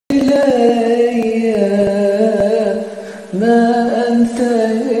إلي ما أنت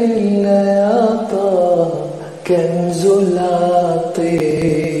إلا يا طه كنز العطية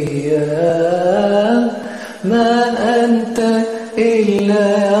ما أنت إلا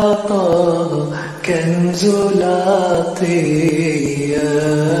يا طه كنز العطية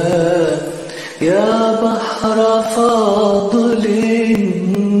يا بحر فضل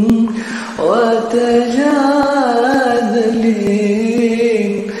وتجادل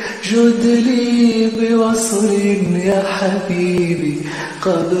جد لي بوصل يا حبيبي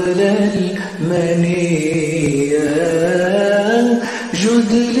قبل المنية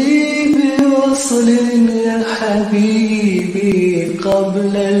جد لي بوصل يا حبيبي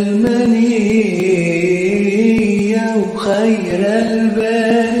قبل المنية وخير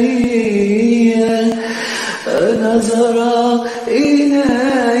البرية نظر إلي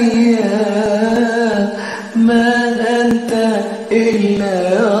ما أنت إلا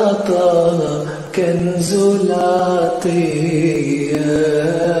يا طه كنز العطية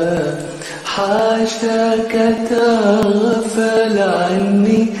حاشاك تغفل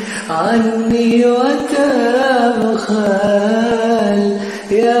عني وتبخل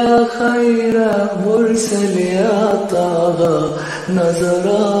يا خير مرسل يا طه نظر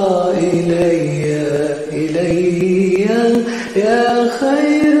إلي يا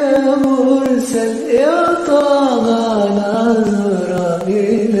خير مرسل يا طه نظر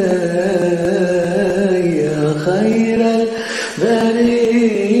إلي يا خير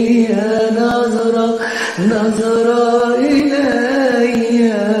البرية نظر إلي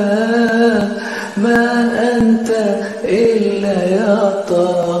ما أنت إلا يا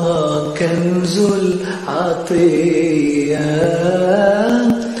طه كنز العطية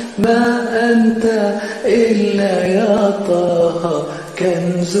ما أنت إلا يا طه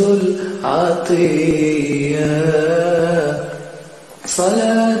كنز العطية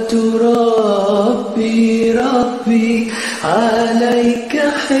صلاة ربي عليك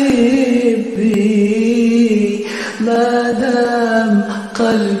حبي ما دام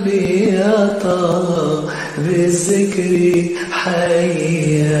قلبي يا طه بالذكر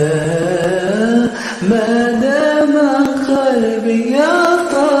حيا ما دام قلبي يا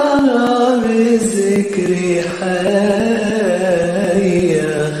طه بالذكر حيا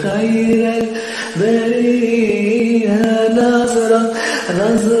خير البرية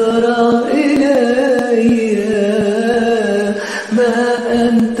نظر إلي ما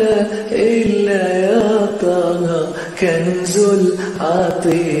أنت إلا يا طه كنز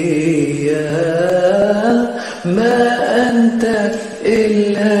العطية ما أنت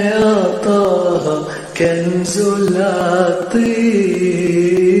إلا يا طه كنز العطية.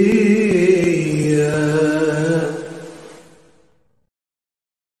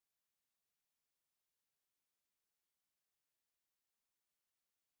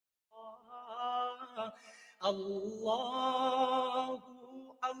 الله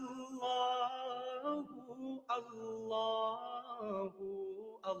الله الله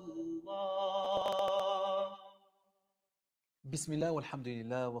الله. Bismillah,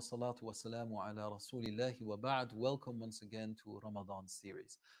 walhamdulillah, wa salatu wa salamu ala rasulillah wa ba'd. Welcome once again to Ramadan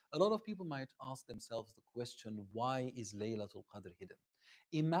series. A lot of people might ask themselves the question, why is Laylatul Qadr hidden?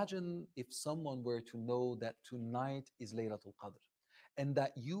 Imagine if someone were to know that tonight is Laylatul Qadr and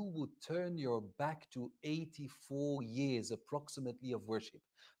that you would turn your back to 84 years approximately of worship,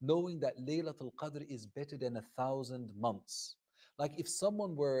 knowing that Laylatul Qadr is better than 1,000 months. Like if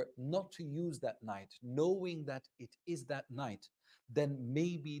someone were not to use that night, knowing that it is that night, then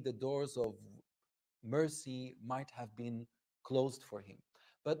maybe the doors of mercy might have been closed for him.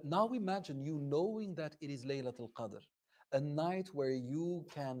 But now imagine you knowing that it is Laylatul Qadr, a night where you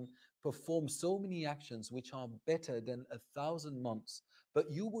can perform so many actions which are better than 1,000 months,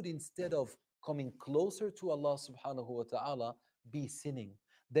 but you would, instead of coming closer to Allah subhanahu wa ta'ala, be sinning.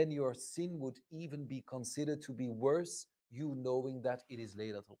 Then your sin would even be considered to be worse, you knowing that it is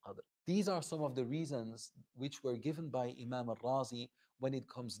Laylatul Qadr. These are some of the reasons which were given by Imam al-Razi when it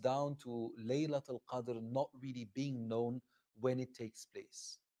comes down to Laylatul Qadr not really being known when it takes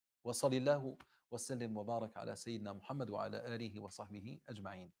place. وصلى الله وسلم وبارك على سيدنا محمد وعلى آله وصحبه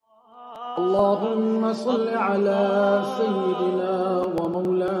أجمعين. اللهم صل على سيدنا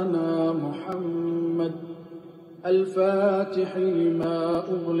ومولانا محمد الفاتح لما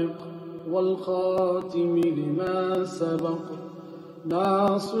أغلق والخاتم لما سبق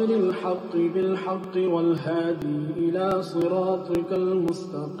ناصر الحق بالحق والهادي إلى صراطك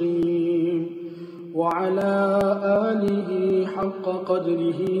المستقيم وعلى آله حق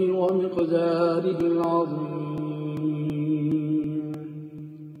قدره ومقداره العظيم.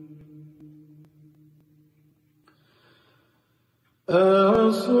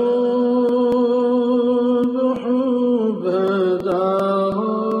 الصبح بدا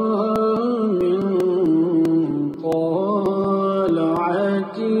من طلعته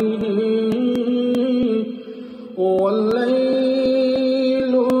والليل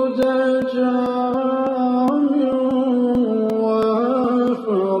دجى من وفرته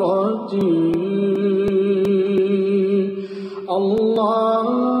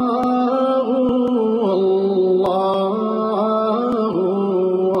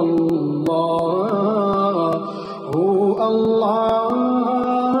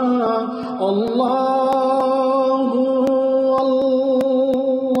الله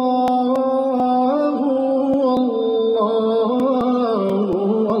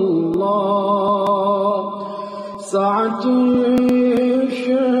سعتي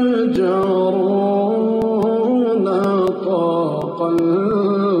شجر نطق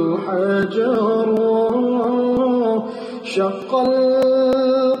الحجر شق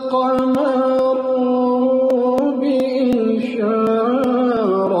القمر بإشارته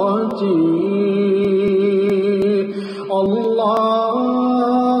الله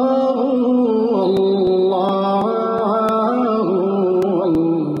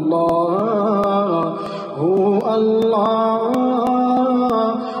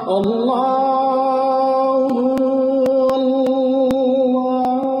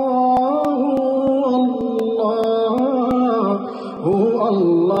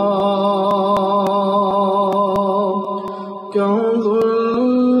كنز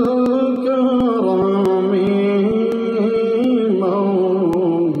الكرم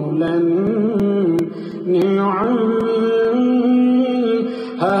مولى النعم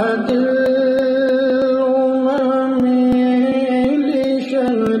هادي الأمم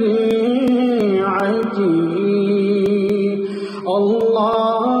لشريعته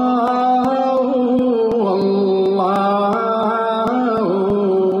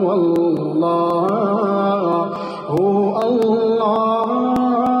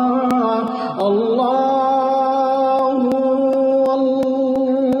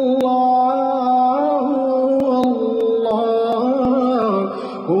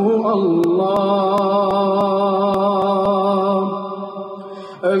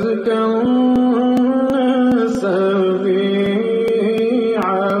أزكى الناس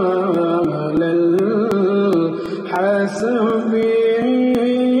على الحسب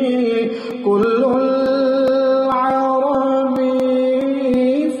كل العرب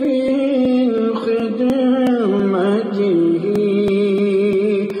في خدمته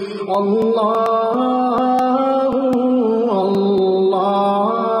الله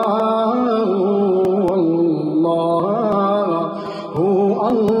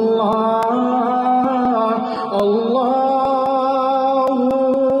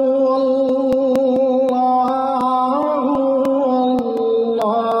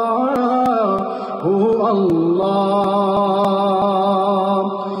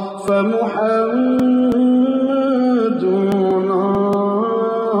فمحمدنا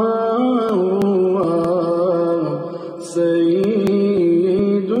سيدنا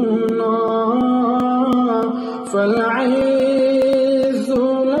فالعز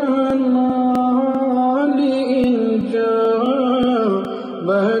لنا لإجابته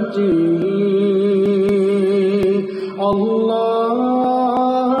الله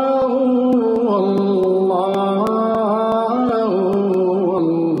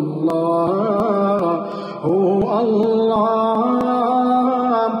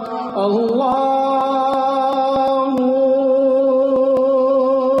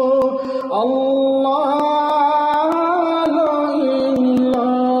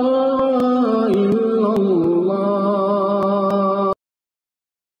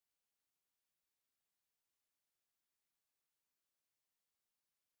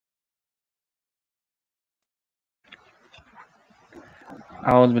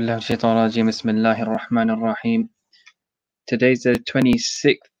أعوذ بالله من الشيطان الرجيم بسم الله الرحمن الرحيم. Today's the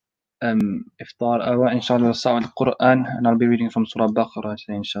 26th Iftar hour. Inshallah we'll start with the Quran and I'll be reading from Surah Baqarah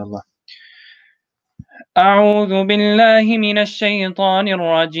today inshallah. أعوذ بالله من الشيطان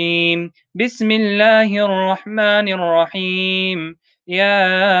الرجيم بسم الله الرحمن الرحيم. يا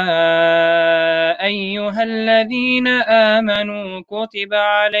أيها الذين آمنوا كتب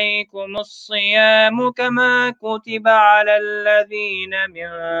عليكم الصيام كما كتب على الذين من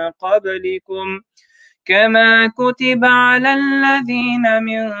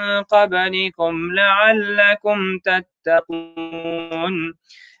قبلكم لعلكم تتقون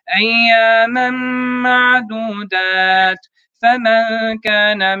أياما معدودات فمن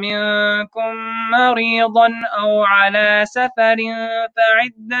كان منكم مريضا أو على سفر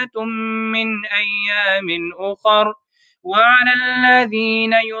فعدة من أيام أخر وعلى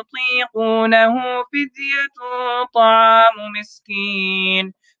الذين يطيقونه فدية طعام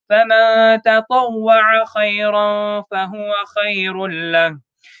مسكين فمن تطوع خيرا فهو خير له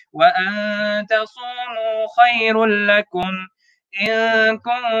وأن تصوموا خير لكم إن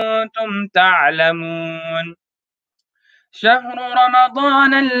كنتم تعلمون شهر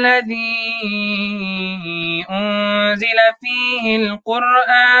رمضان الذي أنزل فيه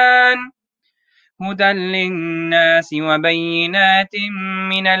القرآن هدى للناس وبينات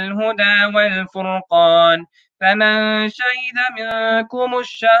من الهدى والفرقان فمن شهد منكم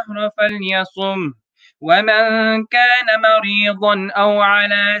الشهر فليصم ومن كان مريضا أو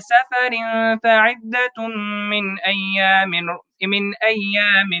على سفر فعدة من أيام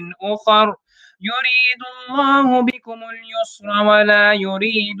أخر يريد الله بكم اليسر ولا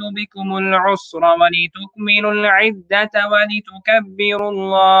يريد بكم العسر ولتكملوا العدة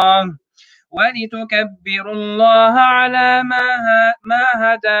ولتكبروا الله على ما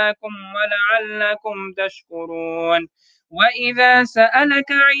هداكم ولعلكم تشكرون وإذا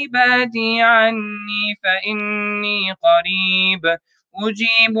سألك عبادي عني فإني قريب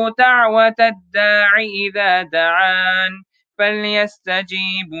أجيب دعوة الداع إذا دعان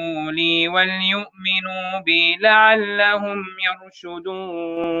فليستجيبوا لي وليؤمنوا بي لعلهم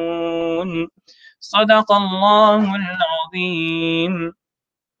يرشدون صدق الله العظيم.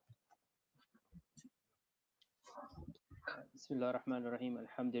 بسم الله الرحمن الرحيم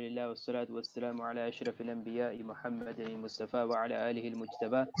الحمد لله والصلاة والسلام على أشرف الأنبياء محمد المصطفى وعلى آله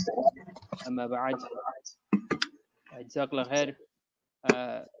المجتبى أما بعد. Jazakallah khair,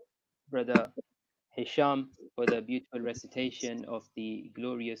 Brother Hisham, for the beautiful recitation of the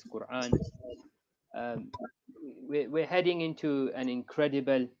glorious Quran. We're heading into an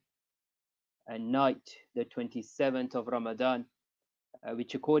incredible night, the 27th of Ramadan,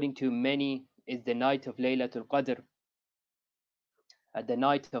 which according to many is the night of Laylatul Qadr, the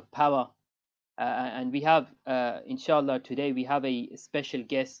night of power. And we have, inshallah, today we have a special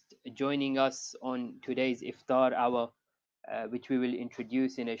guest joining us on today's Iftar hour, which we will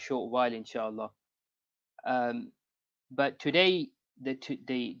introduce in a short while, inshallah. But today,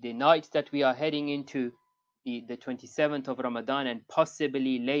 the night that we are heading into, the 27th of Ramadan and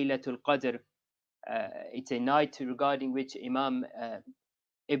possibly Laylatul Qadr, it's a night regarding which Imam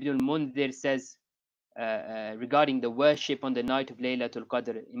Ibn al-Mundhir says, regarding the worship on the night of Laylatul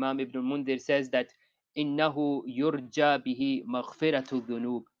Qadr. Imam Ibn al-Mundhir says that innahu yurja bihi maghfiratu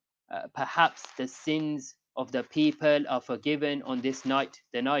dhunub. Perhaps the sins of the people are forgiven on this night,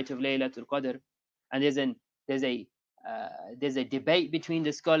 the night of Laylatul Qadr. And there's a debate between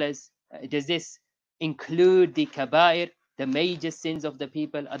the scholars. Does this include the kaba'ir, the major sins of the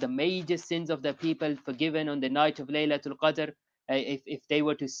people? Are the major sins of the people forgiven on the night of Laylatul Qadr? If they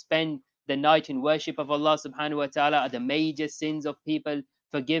were to spend the night in worship of Allah subhanahu wa ta'ala, are the major sins of people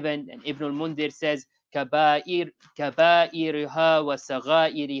forgiven? And Ibn al-Mundhir says, kaba'iriha wa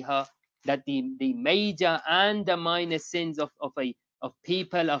saghairiha, that the major and the minor sins of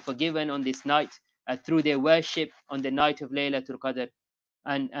people are forgiven on this night through their worship on the night of Laylatul Qadr.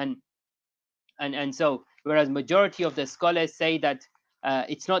 And so, whereas majority of the scholars say that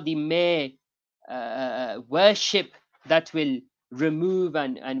it's not the mere worship that will remove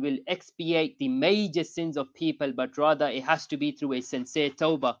and will expiate the major sins of people, but rather it has to be through a sincere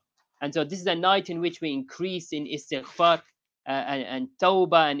tawbah. And so this is a night in which we increase in istighfar, and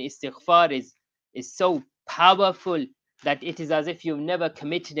tawbah and istighfar is so powerful that it is as if you've never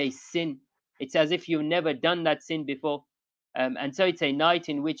committed a sin. It's as if you've never done that sin before. And so it's a night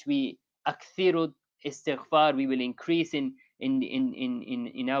in which we akthiru istighfar, we will increase in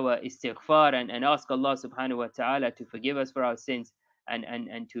our istighfar and ask Allah subhanahu wa ta'ala to forgive us for our sins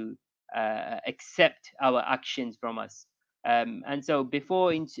and to accept our actions from us. And so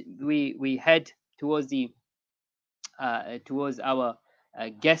before we head towards our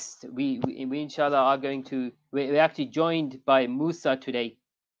guest, we inshallah are going to, we're actually joined by Musa today.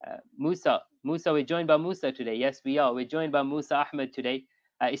 Musa, we're joined by Musa today. Yes, we are. We're joined by Musa Ahmed today.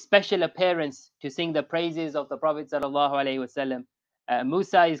 A special appearance to sing the praises of the Prophet sallallahu alaihi wasallam.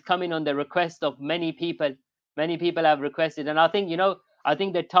 Musa is coming on the request of many people. Many people have requested, and I think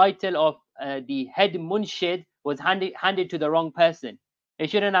the title of the head munshid was handed to the wrong person. It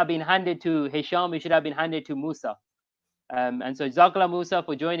shouldn't have been handed to Hisham. It should have been handed to Musa. And so Jazakallah Musa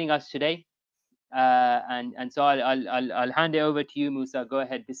for joining us today. And so I'll hand it over to you, Musa. Go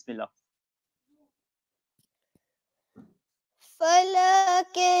ahead. Bismillah.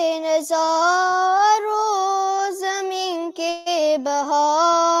 फलक नज़ारो ज़मीन के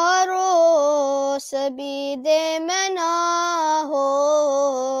बहारो सभी दे मना हो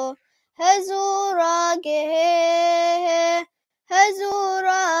हजूर आगे है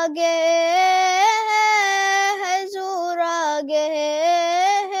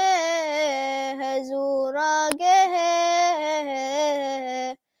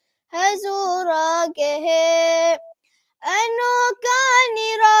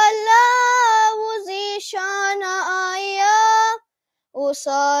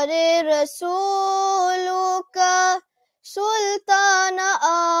صار رسول کا سلطان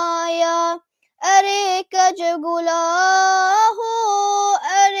آیا ارے کج گلا ہو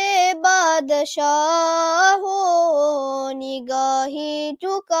ارے بادشاہ ہو نگاہی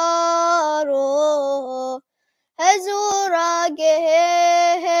جھکارو حضور آگے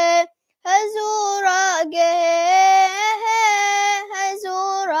ہے حضور آگے ہے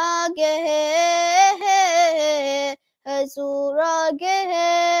حضور آگے ہے حضور آگے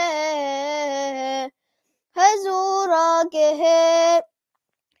ہے حضور آگے ہے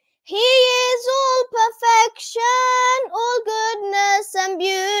He is all perfection, all goodness and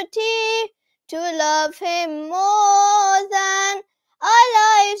beauty. To love him more than our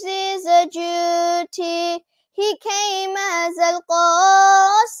lives is a duty. He came as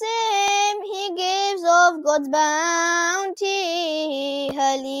Al-Qasim, he gives of God's bounty.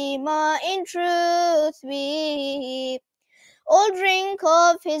 Halima in truth we all drink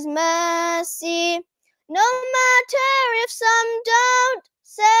of his mercy. No matter if some don't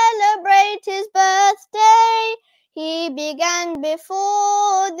celebrate his birthday, he began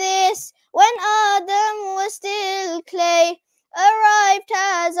before this when Adam was still clay. Arrived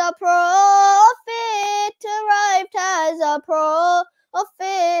as a prophet, arrived as a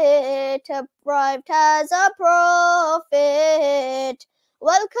prophet, arrived as a prophet.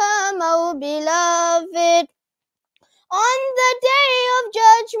 Welcome, O beloved. On the day of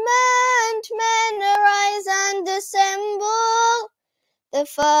judgment, men arise and assemble. The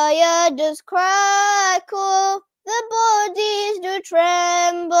fire does crackle, the bodies do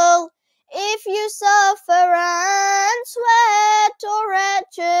tremble. If you suffer and sweat, or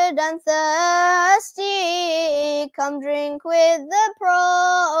wretched and thirsty, come drink with the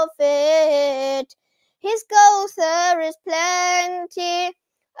prophet. His Kauthar is plenty.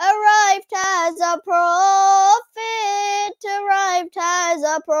 Arrived as a prophet, arrived as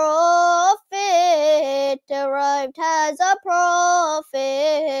a prophet, arrived as a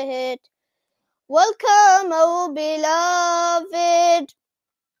prophet. Welcome, O beloved.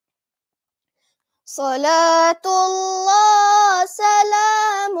 Salatullah,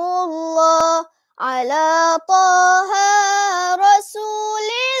 salamullah, ala Taha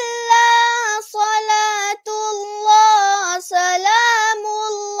Rasulillah. Salatullah,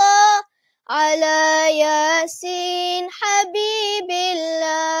 salamullah, ala Yasin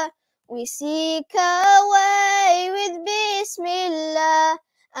Habibillah. We seek our way with Bismillah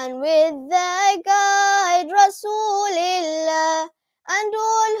and with thy guide Rasulillah. And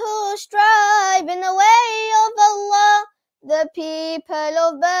all who strive in the way of Allah, the people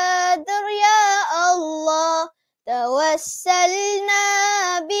of Badr, Ya Allah. توسلنا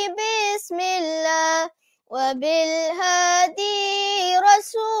ببسم الله وبالهادي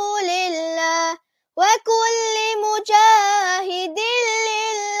رسول الله وكل مجاهد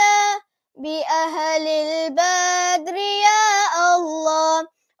لله بأهل البدر يا Allah.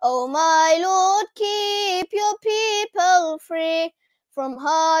 Oh my Lord, keep your people free from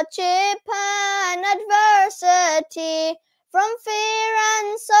hardship and adversity, from fear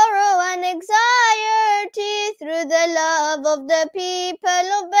and sorrow and anxiety, through the love of the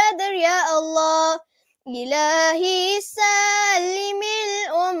people of Badr, Ya Allah. إلهي سلم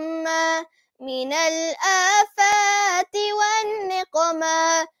الأمة من الآفات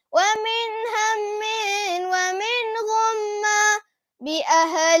والنقمة ومن هم ومن غمة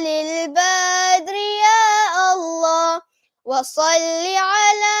بأهل البدر يا الله. وصل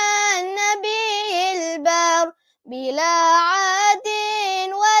على النبي البر بلا عاد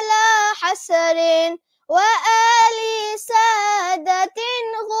ولا حسر وآل سادة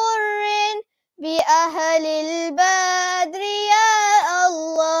غر بأهل البدر يا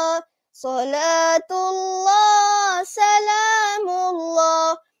الله. صلاة الله سلام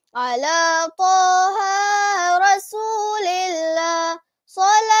الله على طه رسول الله.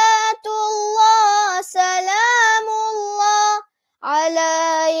 صلاة الله سلام الله على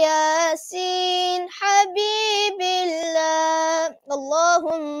ياسين حبيب الله.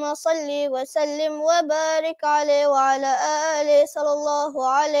 اللهم صل وسلم وبارك عليه وعلى آله صلى الله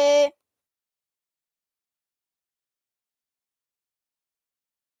عليه.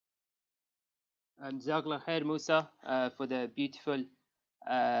 Jazakallah khair, Musa, for the beautiful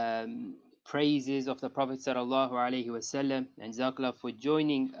praises of the Prophet sallallahu alaihi wasallam, and Jazakallah for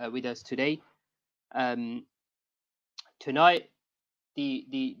joining with us today. Tonight,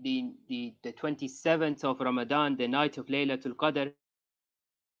 the 27th of Ramadan, the night of Laylatul Qadr.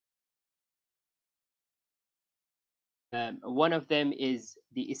 One of them is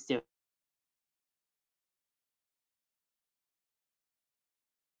the istighfar.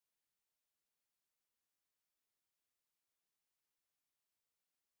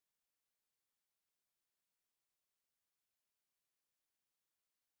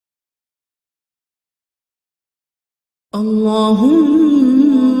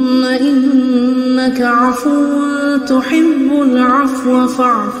 اللهم إنك عفو تحب العفو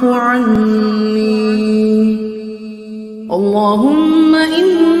فاعف عني. اللهم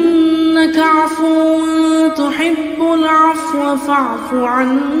إنك عفو تحب العفو فاعف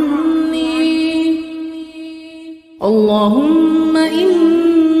عني. اللهم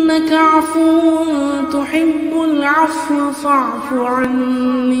إنك عفو تحب العفو فاعف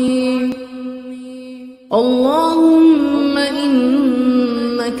عني. اللهم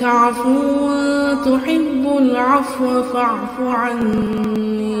إنك عفو تحب العفو فاعف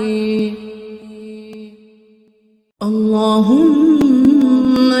عني.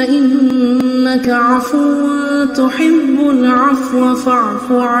 اللهم إنك عفو تحب العفو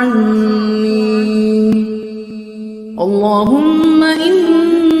فاعف عني. اللهم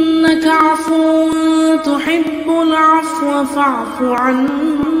إنك عفو تحب العفو فاعف عني.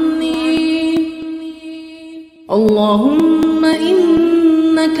 اللهم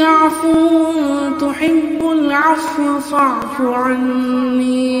إنك عفو تحب العفو فاعف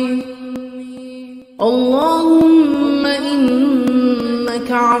عني. اللهم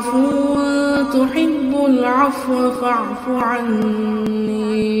إنك عفو تحب العفو فاعف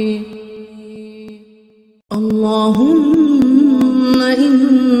عني. اللهم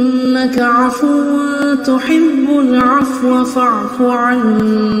إنك عفو تحب العفو فاعف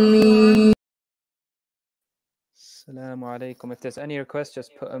عني. Assalamu alaikum. If there's any requests,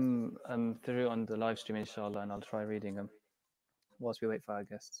 just put them through on the live stream, inshallah, and I'll try reading them whilst we wait for our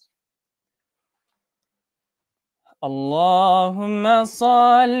guests. اللهم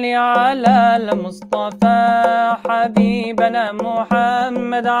صل على المصطفى حبيبنا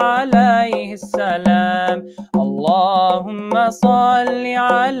محمد عليه السلام. اللهم صل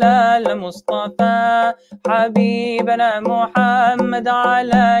على المصطفى حبيبنا محمد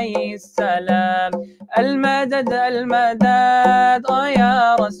عليه السلام. المدد المدد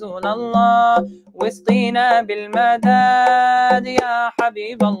يا رسول الله، واسقينا بالمدد يا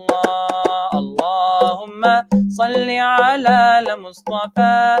حبيب الله. اللهم صل على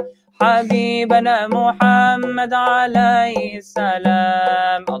المصطفى حبيبنا محمد عليه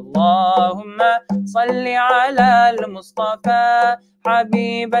السلام. اللهم صل على المصطفى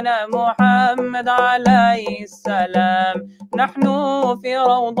حبيبنا محمد عليه السلام. نحن في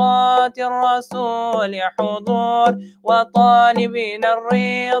روضات الرسول حضور، وطالبين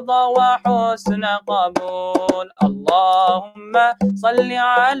الرضا وحسن قبول. اللهم صل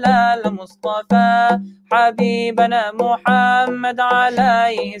على المصطفى حبيبنا محمد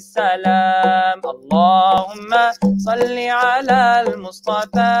عليه السلام. اللهم صل على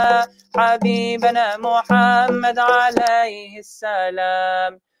المصطفى حبيبنا محمد عليه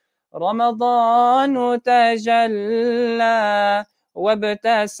السلام. رمضان تجلى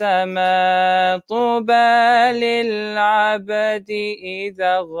وابتسم، طوبى للعبد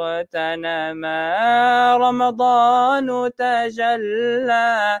إذا اغتنم. رمضان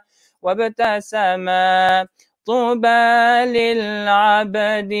تجلى وابتسم، طوبى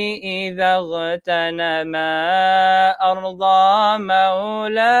للعبد إذا اغتنم. أرضى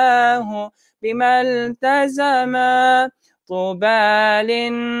مولاه بما التزم، طوبى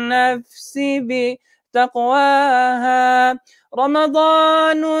للنفس بتقواها.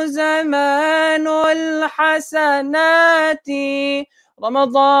 رمضان زمان الحسنات،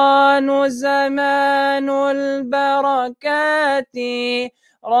 رمضان زمان البركات.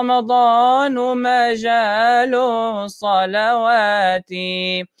 رمضان مجال الصلوات،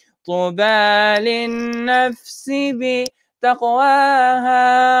 طوبى للنفس بتقواها.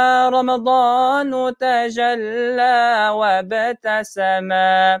 رمضان تجلى وابتسم،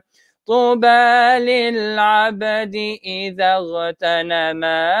 طوبى للعبد إذا اغتنم.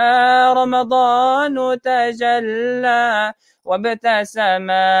 رمضان تجلى وابتسم،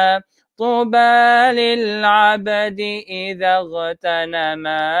 طوبى للعبد إذا اغتنم.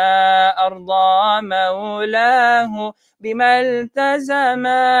 أرضى مولاه بما التزم،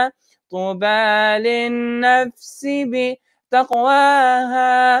 طوبى للنفس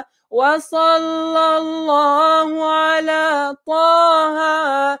بتقواها. وصلى الله على طه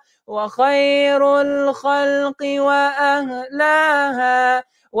وخير الخلق وأهلاها،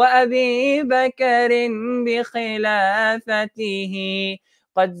 وأبي بكر بخلافته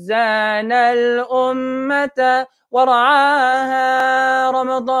قد زان الأمة ورعاها.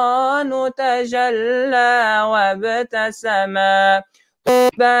 رمضان تجلى وابتسم،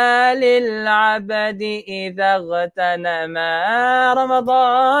 طوبى للعبد إذا اغتنم.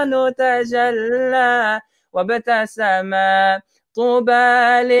 رمضان تجلى وابتسم،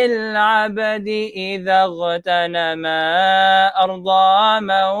 طوبى للعبد إذا اغتنم أرضى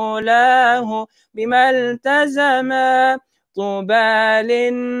مولاه بما التزم طوبى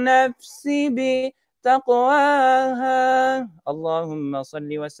للنفس بتقواها اللهم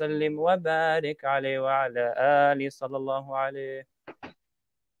صل وسلم وبارك عليه وعلى آله صلى الله عليه.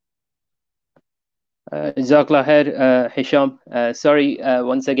 Jazakallah khair, Hisham. Sorry,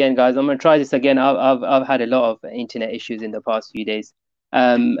 once again, guys. I'm gonna try this again. I've had a lot of internet issues in the past few days.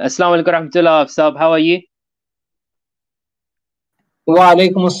 Assalamu alaikum warahmatullah. Afsab, how are you? Wa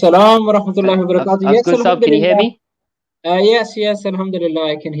alaikum assalam wa rahmatullahi wa barakatuh. Yes, Afgul Sab, can you hear me? Yes,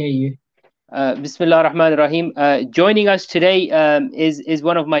 alhamdulillah, I can hear you. Bismillah ar-Rahman ar-Rahim. Joining us today is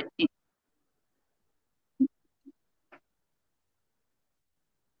one of my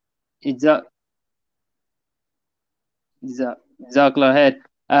Jazakallah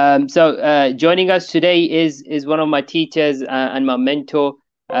khair. Joining us today is one of my teachers and my mentor,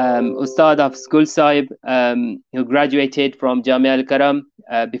 Ustad Hafiz Gul Sahib, who graduated from Jamia Al-Karam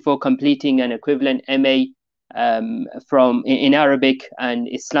before completing an equivalent MA in Arabic and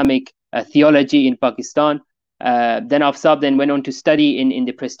Islamic theology in Pakistan. Then Afsab then went on to study in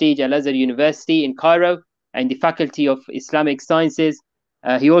the prestige Al-Azhar University in Cairo and the Faculty of Islamic Sciences.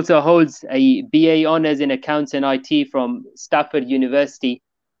 He also holds a BA Honours in Accounts and IT from Stafford University.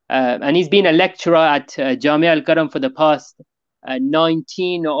 And he's been a lecturer at Jamia Al-Karam for the past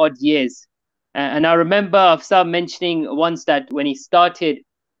 19 odd years. And I remember Afsab mentioning once that when he started,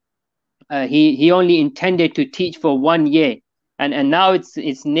 he only intended to teach for 1 year. And now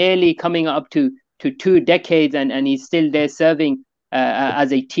it's nearly coming up to 2 decades, and he's still there serving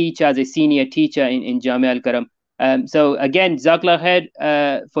as a teacher, as a senior teacher in Jamia Al-Karam. So again, Jazakallah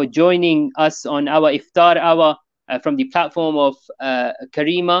khair for joining us on our Iftar hour from the platform of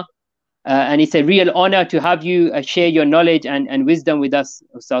Karima. And it's a real honor to have you share your knowledge and wisdom with us,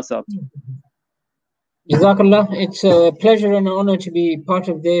 Ustaz. Jazakallah, it's a pleasure and an honor to be part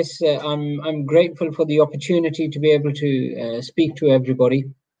of this. I'm grateful for the opportunity to be able to speak to everybody.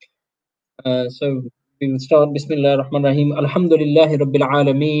 So we will start. Bismillah ar-Rahman ar-Rahim. Alhamdulillahi Rabbil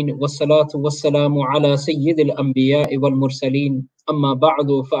Alameen. Wassalatu wassalamu ala Sayyidil Anbiya'i wal Mursaleen. Amma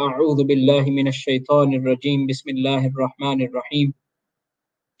ba'du fa'a'udhu billahi minash shaitanir rajim. Bismillahir Rahmanir Rahim.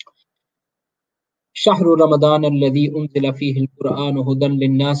 شهر رمضان الذي أنزل فيه القرآن هدى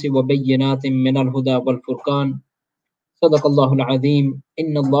للناس وبينات من الهدى والفرقان صدق الله العظيم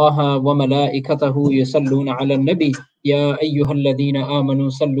إن الله وملائكته يصلون على النبي يا أيها الذين آمنوا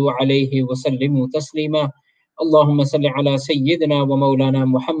صلوا عليه وسلموا تسليما اللهم صل على سيدنا ومولانا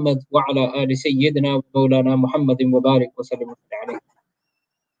محمد وعلى آل سيدنا ومولانا محمد وبارك وسلم عليه.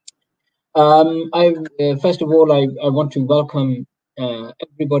 First of all, I want to welcome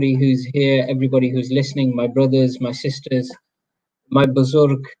everybody who's here, everybody who's listening, my brothers, my sisters, my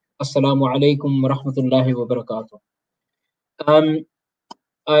buzurg. Assalamu alaikum wa rahmatullahi wa barakatuh.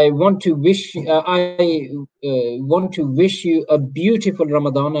 I want to wish you a beautiful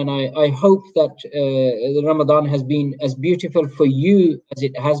Ramadan, and I hope that Ramadan has been as beautiful for you as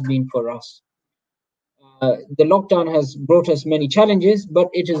it has been for us. The lockdown has brought us many challenges, but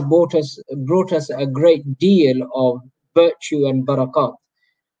it has brought us a great deal of virtue and barakat.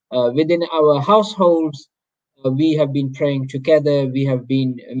 Within our households, we have been praying together, we have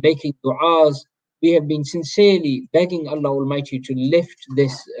been making du'as, we have been sincerely begging Allah Almighty to lift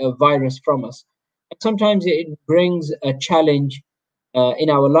this virus from us. And sometimes it brings a challenge in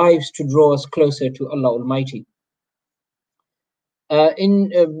our lives to draw us closer to Allah Almighty.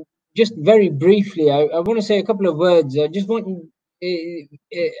 Just very briefly, I want to say a couple of words. I just want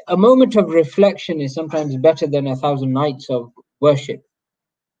a moment of reflection is sometimes better than 1,000 nights of worship.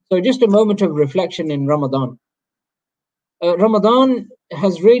 So just a moment of reflection in Ramadan. Ramadan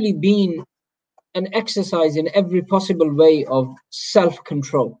has really been an exercise in every possible way of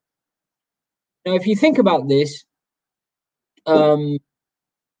self-control. Now, if you think about this, the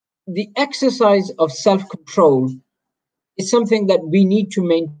exercise of self-control is something that we need to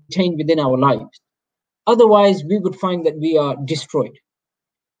maintain within our lives. Otherwise, we would find that we are destroyed.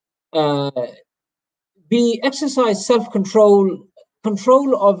 We exercise self-control,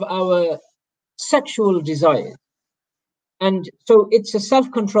 control of our sexual desires. And so it's a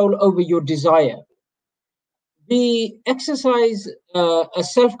self-control over your desire. We exercise a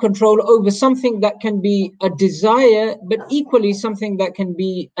self-control over something that can be a desire, but equally something that can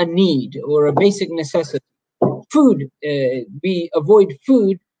be a need or a basic necessity. Food, we avoid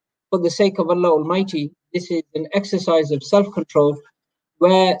food for the sake of Allah Almighty. This is an exercise of self-control,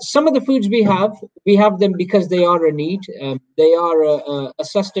 where some of the foods we have them because they are a need, they are a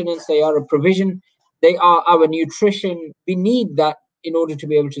sustenance, they are a provision. They are our nutrition. We need that in order to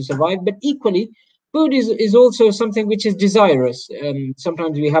be able to survive. But equally, food is also something which is desirous.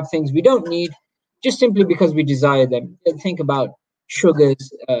 Sometimes we have things we don't need just simply because we desire them. Think about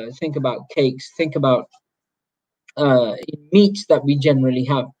sugars, think about cakes, think about meats that we generally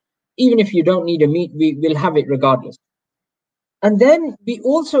have. Even if you don't need a meat, we will have it regardless. And then we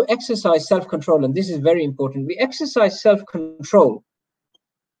also exercise self-control, and this is very important. We exercise self-control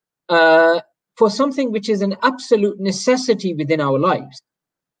for something which is an absolute necessity within our lives.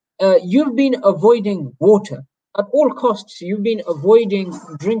 You've been avoiding water at all costs. You've been avoiding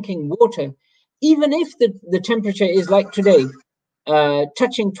drinking water, even if the temperature is like today,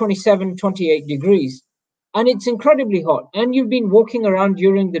 touching 27, 28 degrees, and it's incredibly hot, and you've been walking around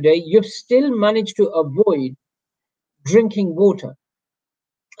during the day, you've still managed to avoid drinking water.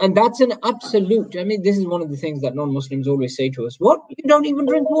 And that's an absolute, I mean, this is one of the things that non-Muslims always say to us. What? You don't even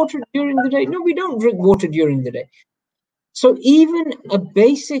drink water during the day? No, we don't drink water during the day. So even a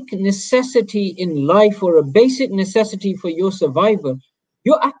basic necessity in life, or a basic necessity for your survival,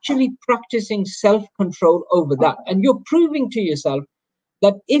 you're actually practicing self-control over that. And you're proving to yourself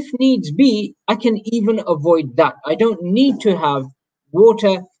that if needs be, I can even avoid that. I don't need to have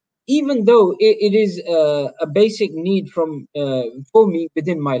water, even though it is a basic need for me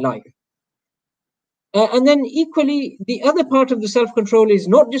within my life. And then equally, the other part of the self-control is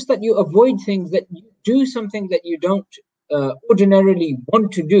not just that you avoid things, that you do something that you don't ordinarily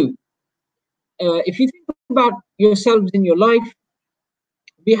want to do. If you think about yourselves in your life,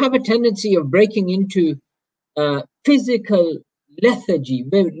 we have a tendency of breaking into physical lethargy,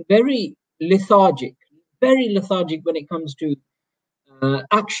 very lethargic when it comes to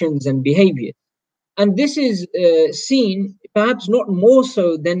actions and behavior. And this is seen perhaps not more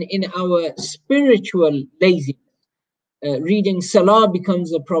so than in our spiritual laziness. Reading Salah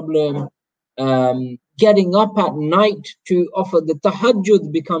becomes a problem. Getting up at night to offer the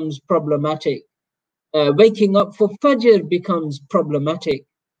tahajjud becomes problematic. Waking up for Fajr becomes problematic.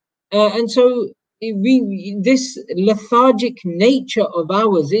 And so this lethargic nature of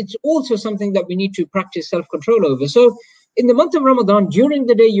ours, it's also something that we need to practice self-control over. So in the month of Ramadan, during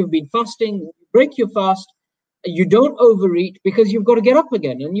the day, you've been fasting, you break your fast, you don't overeat, because you've got to get up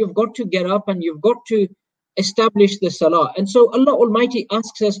again, and you've got to get up and you've got to establish the salah. And so Allah Almighty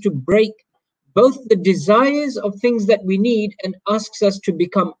asks us to break both the desires of things that we need and asks us to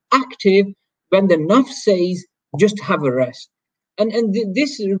become active when the nafs says, just have a rest. And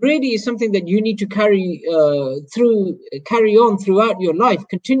this really is something that you need to carry on throughout your life,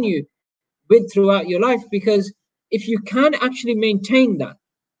 continue with throughout your life, because if you can actually maintain that,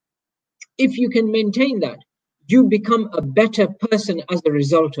 you become a better person as a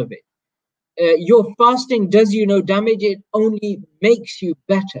result of it. Your fasting does you no damage, it only makes you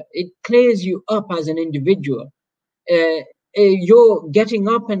better. It clears you up as an individual. You're getting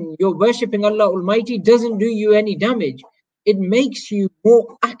up and you're worshipping Allah Almighty doesn't do you any damage. It makes you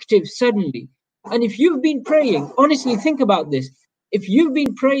more active suddenly. And if you've been praying, honestly think about this. If you've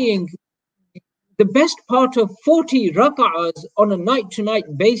been praying the best part of 40 rak'ahs on a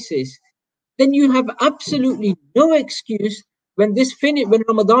night-to-night basis, then you have absolutely no excuse when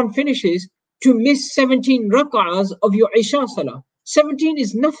Ramadan finishes to miss 17 rak'ahs of your Isha Salah. 17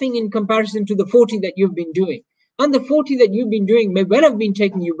 is nothing in comparison to the 40 that you've been doing. And the 40 that you've been doing may well have been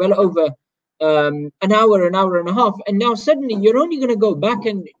taking you well over an hour and a half. And now suddenly you're only going to go back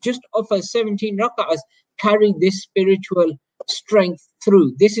and just offer 17 rak'ahs, carry this spiritual strength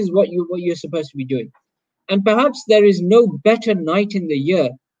through. This is what you're supposed to be doing. And perhaps there is no better night in the year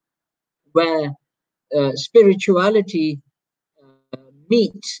where spirituality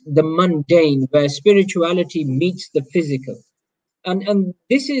meets the mundane, where spirituality meets the physical. And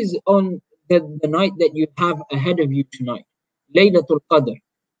this is on the night that you have ahead of you tonight, Laylatul Qadr.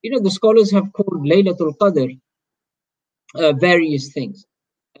 You know, the scholars have called Laylatul Qadr various things.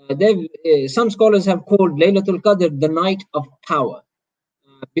 Some scholars have called Laylatul Qadr the night of power,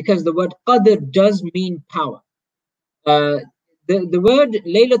 because the word Qadr does mean power. The word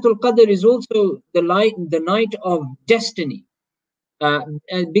Laylatul Qadr is also the night of destiny,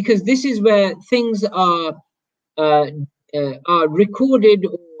 because this is where things are recorded,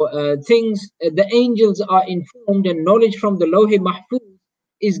 or the angels are informed, and knowledge from the Lawh Mahfuz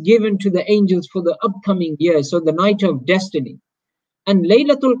is given to the angels for the upcoming year. So the night of destiny. And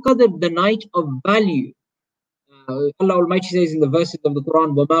Laylatul Qadr, the night of value. Allah Almighty says in the verses of the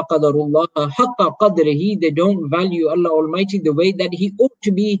Quran, وَمَا قَدَرُ اللَّهَ حَقَّ قَدْرِهِ, they don't value Allah Almighty the way that He ought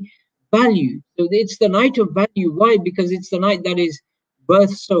to be valued. So it's the night of value. Why? Because it's the night that is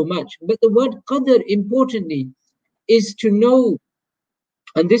worth so much. But the word Qadr, importantly, is to know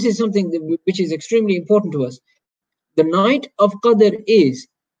And this is something which is extremely important to us. The night of Qadr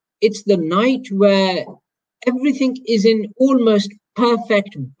it's the night where everything is in almost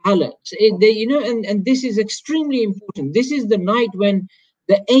perfect balance. And this is extremely important. This is the night when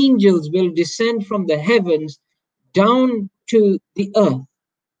the angels will descend from the heavens down to the earth,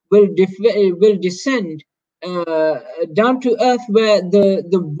 will descend down to earth, where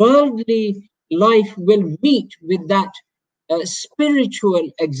the worldly life will meet with that spiritual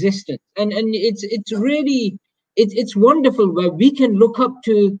existence. And it's really it's wonderful, where we can look up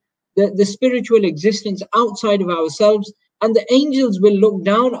to the spiritual existence outside of ourselves, and the angels will look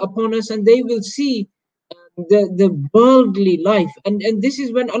down upon us and they will see the worldly life. And this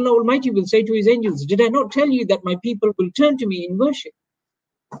is when Allah Almighty will say to his angels, did I not tell you that my people will turn to me in worship?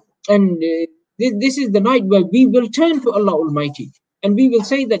 And this is the night where we will turn to Allah Almighty and we will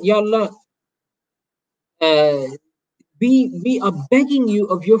say that, Ya Allah, we are begging you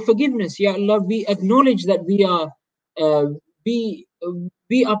of your forgiveness. Ya Allah, we acknowledge that we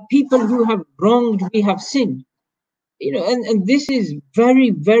are people who have wronged, we have sinned. And this is very,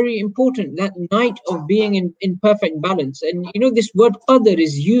 very important, that night of being in perfect balance. And this word qadr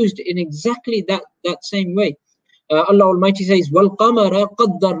is used in exactly that same way. Allah Almighty says, وَالْقَمَرَ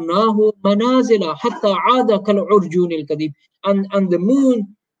قَدَّرْنَاهُ مَنَازِلَ حَتَّى عَادَ كَالْعُرْجُونِ الْكَذِيبِ. And the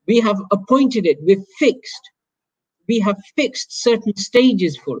moon, we have appointed it, we have fixed certain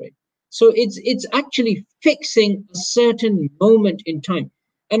stages for it. So it's actually fixing a certain moment in time.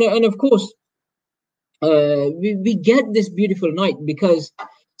 And of course, we get this beautiful night because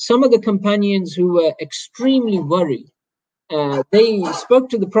some of the companions who were extremely worried, they spoke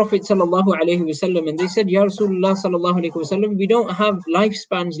to the Prophet sallallahu alaihi wasallam and they said, Ya Rasulullah sallallahu alaihi wasallam, we don't have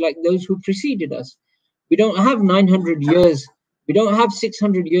lifespans like those who preceded us. We don't have 900 years. We don't have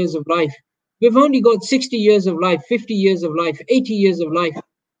 600 years of life. We've only got 60 years of life, 50 years of life, 80 years of life.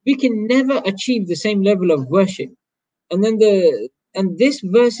 We can never achieve the same level of worship. And this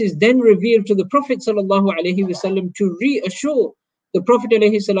verse is then revealed to the Prophet sallallahu alaihi wasallam to reassure the Prophet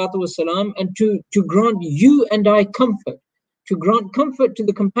alaihi salatu wasalam, and to grant you and I comfort, to grant comfort to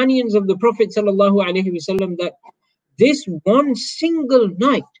the companions of the Prophet sallallahu alaihi wasallam, that this one single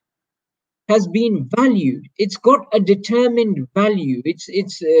night has been valued. It's got a determined value. It's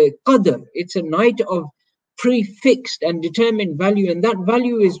qadr. It's a night of prefixed and determined value. And that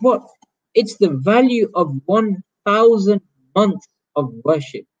value is what? It's the value of 1,000 months of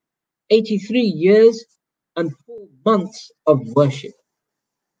worship. 83 years and 4 months of worship.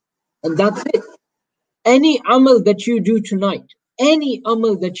 And that's it. Any amal that you do tonight, any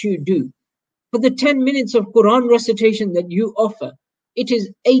amal that you do, for the 10 minutes of Quran recitation that you offer, it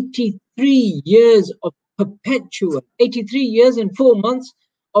is 83 years of perpetual, 83 years and 4 months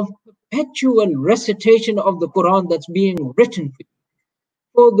of perpetual recitation of the Quran that's being written for you.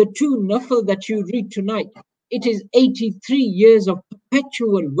 For the 2 nafil that you read tonight, it is 83 years of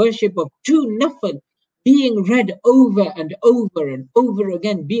perpetual worship of 2 nafil being read over and over and over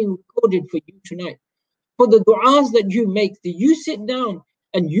again, being recorded for you tonight. For the du'as that you make, that you sit down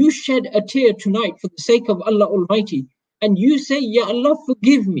and you shed a tear tonight for the sake of Allah Almighty, and you say, Ya Allah,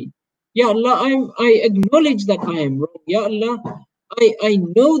 forgive me. Ya Allah, I acknowledge that I am wrong. Ya Allah, I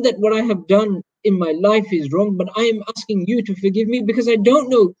know that what I have done in my life is wrong, but I am asking you to forgive me, because I don't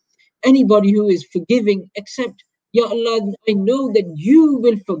know anybody who is forgiving except, Ya Allah, I know that you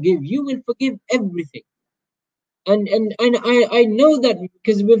will forgive everything. And I know that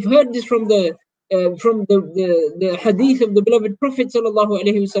because we've heard this from the hadith of the beloved Prophet sallallahu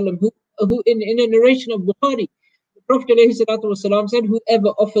alaihi wasallam, who in a narration of Bukhari, the Prophet alaihi salatu wasallam said, whoever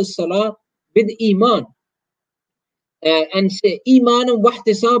offers salah with iman, and say iman and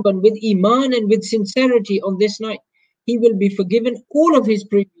wahtisaban, with iman and with sincerity on this night, he will be forgiven all of his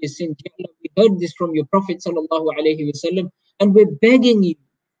previous sins. Ya Allah, we heard this from your Prophet sallallahu alaihi wasallam, and we're begging you,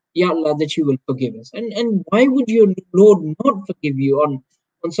 Ya Allah, that you will forgive us. And why would your Lord not forgive you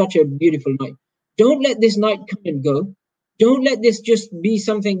on such a beautiful night? Don't let this night come and go. Don't let this just be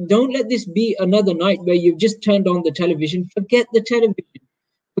something. Don't let this be another night where you've just turned on the television. Forget the television.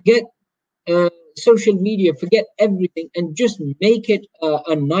 Forget social media. Forget everything, and just make it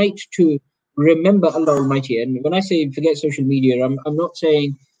a night to remember Allah Almighty. And when I say forget social media, I'm not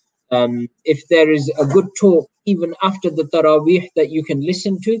saying if there is a good talk even after the Taraweeh that you can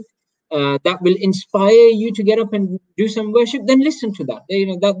listen to, that will inspire you to get up and do some worship, then listen to that.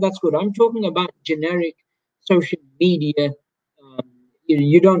 That's good. I'm talking about generic social media.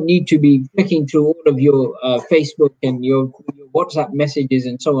 You don't need to be clicking through all of your Facebook and your WhatsApp messages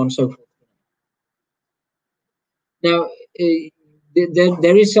and so on and so forth. Now,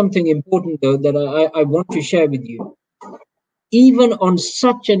 there is something important though that I want to share with you. even on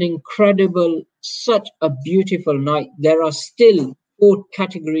such an incredible, such a beautiful night, there are still 4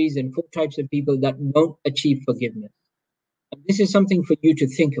 categories and 4 types of people that won't achieve forgiveness. And this is something for you to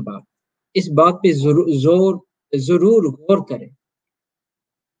think about. इस बात पे जरूर गौर करें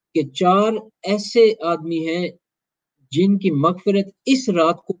कि 4 ऐसे आदमी हैं जिनकी मगफिरत इस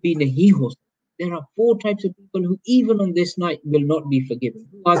रात को भी नहीं हो सकती. There are 4 types of people who even on this night will not be forgiven.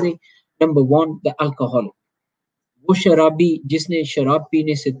 Who are they? Number 1, the alcoholic. वो शराबी जिसने शराब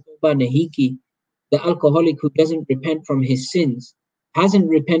पीने से तौबा नहीं की. The alcoholic who doesn't repent from his sins, hasn't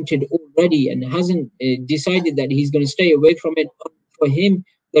repented already and hasn't decided that he's going to stay away from it. For him,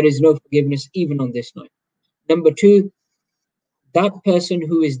 there is no forgiveness even on this night. Number 2, that person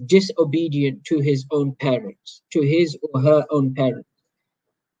who is disobedient to his own parents, to his or her own parents.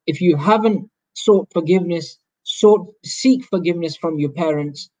 If you haven't sought forgiveness, seek forgiveness from your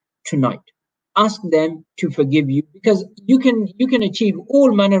parents tonight. Ask them to forgive you, because you can achieve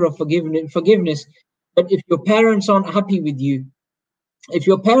all manner of forgiveness, but if your parents aren't happy with you, if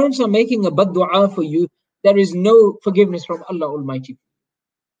your parents are making a bad dua for you, there is no forgiveness from Allah Almighty.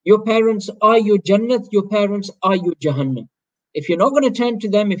 Your parents are your Jannat, your parents are your Jahannam. If you're not going to turn to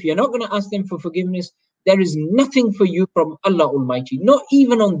them, if you're not going to ask them for forgiveness, there is nothing for you from Allah Almighty, not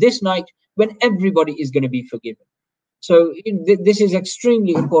even on this night when everybody is going to be forgiven. So this is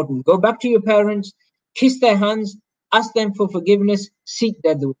extremely important. Go back to your parents, kiss their hands, ask them for forgiveness, seek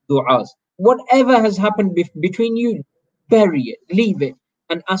their du'as. Whatever has happened between you, bury it, leave it,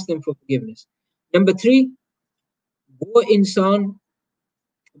 and ask them for forgiveness. Number 3, वो इंसान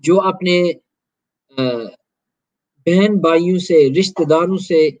जो अपने बहन भाइयों से, रिश्तेदारों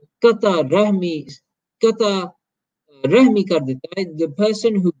से कता रहमी कर देता है. The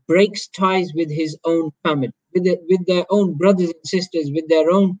person who breaks ties with his own family, with their own brothers and sisters, with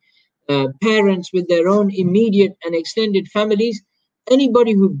their own parents, with their own immediate and extended families.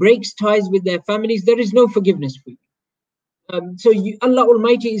 Anybody who breaks ties with their families, there is no forgiveness for you. So Allah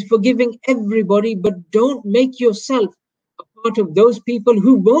Almighty is forgiving everybody, but don't make yourself a part of those people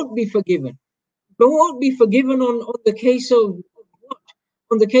who won't be forgiven. Won't be forgiven on the case of what?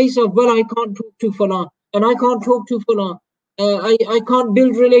 On the case of, well, I can't talk to Fulan, and I can't talk to Fulan. I can't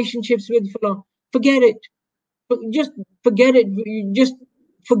build relationships with Fulan. Forget it. Just forget it. You just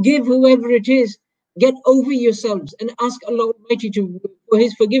forgive whoever it is. Get over yourselves and ask Allah Almighty for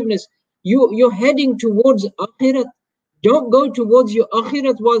His forgiveness. You're heading towards Akhirat. Don't go towards your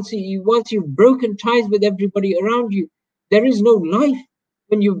Akhirat whilst you've broken ties with everybody around you. There is no life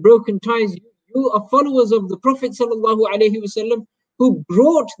when you've broken ties. You are followers of the Prophet ﷺ, who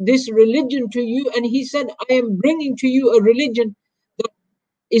brought this religion to you, and he said, I am bringing to you a religion that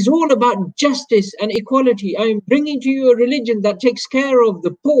is all about justice and equality. I am bringing to you a religion that takes care of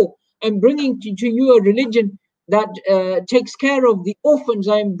the poor. I'm bringing to you a religion that takes care of the orphans.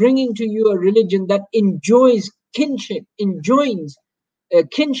 I am bringing to you a religion that enjoys kinship,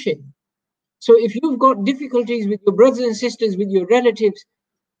 kinship. So if you've got difficulties with your brothers and sisters, with your relatives,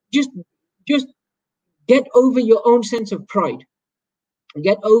 just get over your own sense of pride.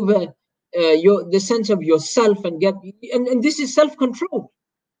 Get over the sense of yourself, and this is self-control.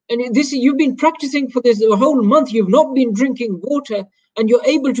 And this you've been practicing for this whole month. You've not been drinking water, and you're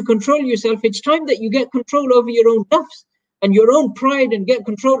able to control yourself. It's time that you get control over your own nafs and your own pride, and get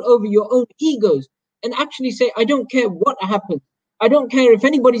control over your own egos, and actually say, I don't care what happens. I don't care if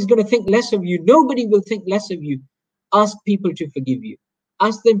anybody's going to think less of you. Nobody will think less of you. Ask people to forgive you.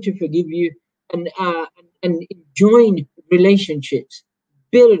 Ask them to forgive you, and join relationships.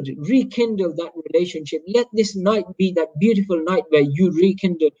 Build, rekindle that relationship. Let this night be that beautiful night where you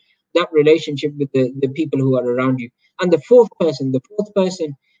rekindle that relationship with the people who are around you. And the fourth person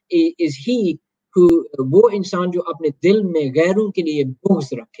is he who वो इंसान जो अपने दिल में गैरों के लिए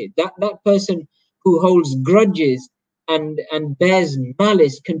बुग़्ज़ रखे. That person who holds grudges and bears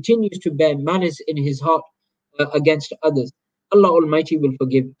malice, continues to bear malice in his heart against others. Allah Almighty will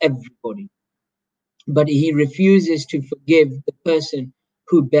forgive everybody, but He refuses to forgive the person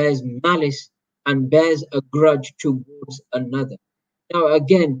who bears malice and bears a grudge towards another. Now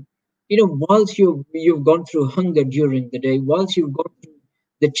again, whilst you've gone through hunger during the day, whilst you've gone through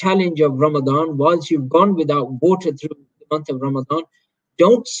the challenge of Ramadan, whilst you've gone without water through the month of Ramadan,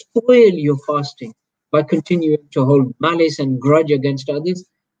 don't spoil your fasting by continuing to hold malice and grudge against others.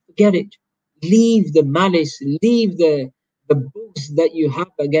 Forget it. Leave the malice, leave the books that you have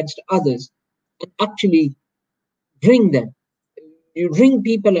against others, and actually bring them. You ring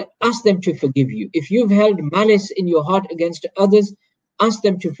people and ask them to forgive you. If you've held malice in your heart against others, ask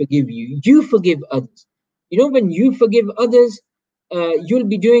them to forgive you. You forgive others. When you forgive others, you'll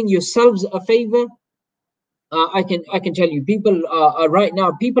be doing yourselves a favor, I can tell you, people are right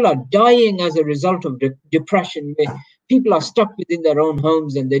now, people are dying as a result of depression. People are stuck within their own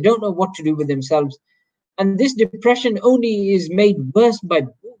homes and they don't know what to do with themselves. And this depression only is made worse by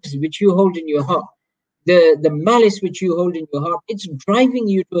books which you hold in your heart. The malice which you hold in your heart, it's driving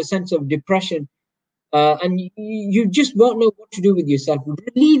you to a sense of depression, and you just won't know what to do with yourself.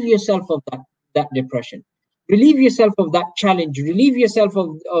 Relieve yourself of that depression. Relieve yourself of that challenge. Relieve yourself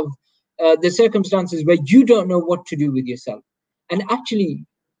of the circumstances where you don't know what to do with yourself, and actually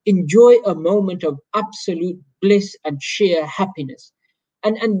enjoy a moment of absolute bliss and sheer happiness,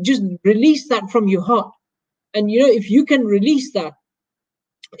 and just release that from your heart. And if you can release that,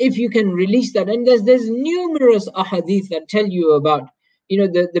 and there's numerous ahadith that tell you about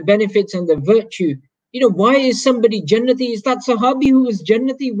the benefits and the virtue. Why is somebody jannati? Is that sahabi who was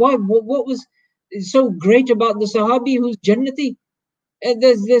jannati? Why? What was so great about the sahabi who's jannati?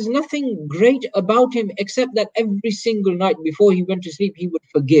 There's nothing great about him except that every single night before he went to sleep he would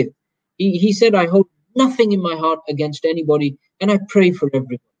forgive. He said, I hold nothing in my heart against anybody, and I pray for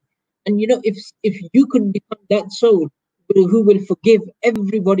everyone. And if you could become that soul who will forgive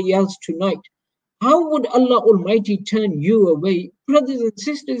everybody else tonight, how would Allah Almighty turn you away? Brothers and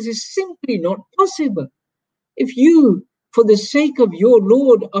sisters, it's simply not possible. If you, for the sake of your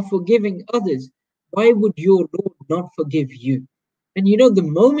Lord, are forgiving others, why would your Lord not forgive you? And the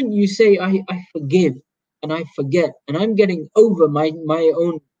moment you say, I forgive and I forget and I'm getting over my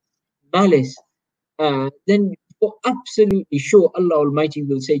own malice, then for absolutely sure Allah Almighty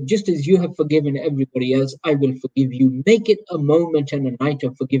will say, just as you have forgiven everybody else, I will forgive you. Make it a moment and a night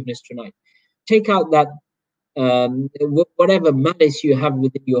of forgiveness tonight. Take out that whatever malice you have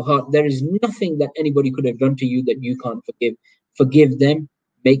within your heart. There is nothing that anybody could have done to you that you can't forgive. Forgive them.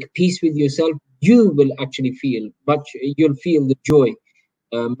 Make peace with yourself. You will actually you'll feel the joy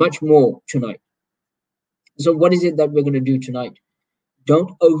much more tonight. So what is it that we're going to do tonight?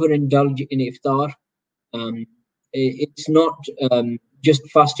 Don't overindulge in iftar. It's not just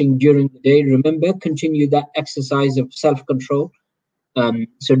fasting during the day. Remember, continue that exercise of self-control.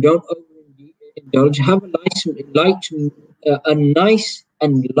 So don't overindulge. Have a nice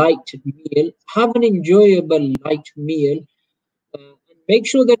and light meal. Have an enjoyable light meal. And make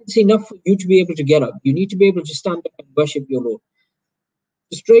sure that it's enough for you to be able to get up. You need to be able to stand up and worship your Lord.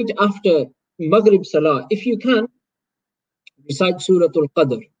 Straight after Maghrib Salah, if you can, recite Surah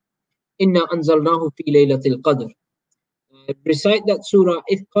Al-Qadr. Inna anzalnahu fi laylatil qadr. Recite that surah,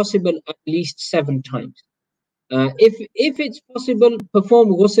 if possible, at least 7 times. If it's possible, perform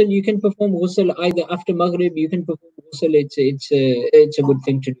ghusl. You can perform ghusl either after Maghrib. You can perform ghusl. It's a good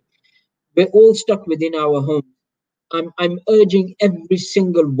thing to do. We're all stuck within our home. I'm urging every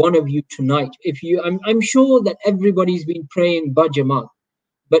single one of you tonight. I'm sure that everybody's been praying ba Jamaat,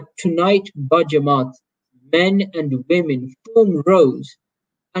 but tonight ba Jamaat, men and women form rows,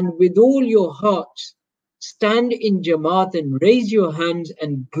 and with all your hearts, stand in Jamaat and raise your hands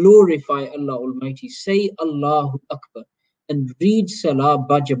and glorify Allah Almighty. Say Allahu Akbar and read Salah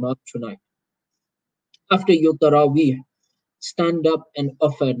ba Jamaat tonight. After your Taraweeh, stand up and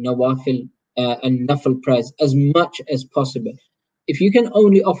offer Nawafil and Nafil prayers as much as possible. If you can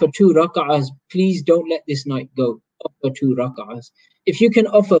only offer 2 rak'ahs, please don't let this night go. Offer 2 rak'ahs. If you can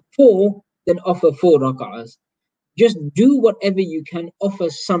offer 4, then offer 4 rak'ahs. Just do whatever you can. Offer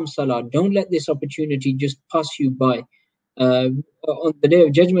some salah. Don't let this opportunity just pass you by. On the Day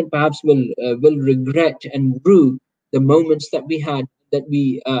of Judgment, perhaps we'll regret and rue the moments that we had, that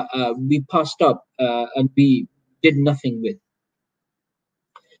we passed up and we did nothing with.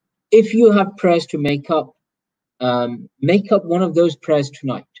 If you have prayers to make up one of those prayers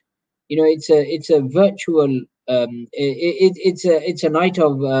tonight. It's a virtual. It's a night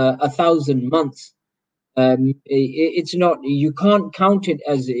of 1,000 months. It's not. You can't count it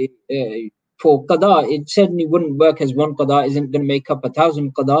as for qada. It certainly wouldn't work as one qada isn't going to make up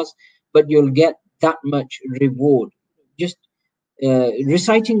 1,000 qadas, but you'll get that much reward. Just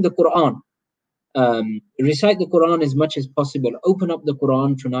reciting the Quran. Recite the Quran as much as possible. Open up the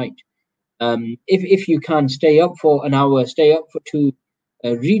Quran tonight. If you can, stay up for an hour, stay up for 2,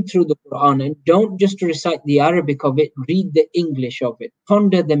 read through the Quran, and don't just recite the Arabic of it, read the English of it,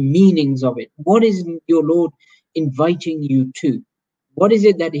 ponder the meanings of it. What is your Lord inviting you to? What is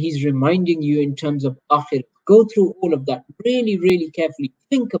it that He's reminding you in terms of akhir? Go through all of that really, really carefully.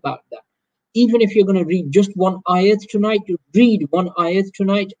 Think about that. Even if you're going to read just 1 ayat tonight, you read 1 ayat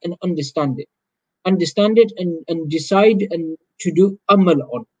tonight and understand it. Understand it and decide and to do amal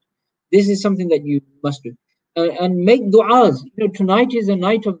on it. This is something that you must do. And make du'as. Tonight is a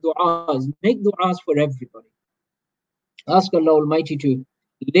night of du'as. Make du'as for everybody. Ask Allah Almighty to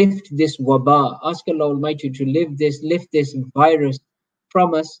lift this waba. Ask Allah Almighty to lift this virus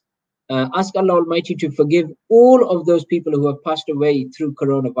from us. Ask Allah Almighty to forgive all of those people who have passed away through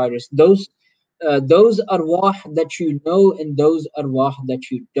coronavirus. Those arwah that you know and those arwah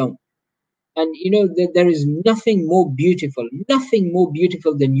that you don't. And you know that there is nothing more beautiful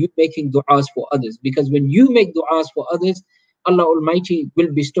than you making du'as for others. Because when you make du'as for others, Allah Almighty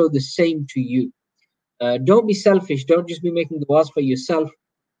will bestow the same to you. Don't be selfish. Don't just be making du'as for yourself.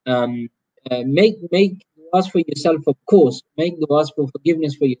 Make du'as for yourself, of course. Make du'as for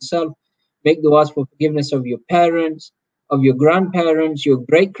forgiveness for yourself. Make du'as for forgiveness of your parents, of your grandparents, your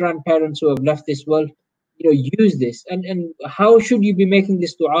great grandparents who have left this world. You know, use this. And how should you be making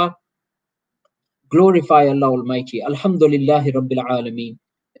this du'a? Glorify Allah Almighty. Alhamdulillahi Rabbil Alameen.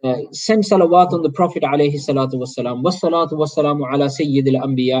 Send salawat on the Prophet alayhi salatu wassalam. Wassalatu wassalamu ala sayyidil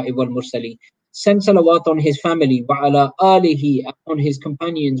anbiya'i wal mursaleen. Send salawat on his family, wa ala alihi, upon his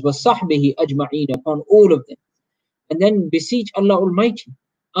companions, wa sahbihi ajma'een, upon all of them. And then beseech Allah Almighty.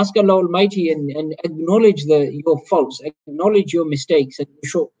 Ask Allah Almighty and acknowledge your faults, acknowledge your mistakes and your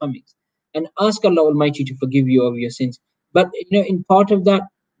shortcomings. And ask Allah Almighty to forgive you of your sins. But you know, in part of that,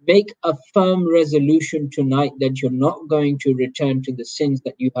 make a firm resolution tonight that you're not going to return to the sins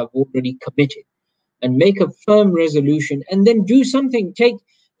that you have already committed. And make a firm resolution, and then do something.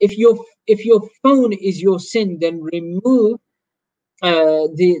 If your phone is your sin, then remove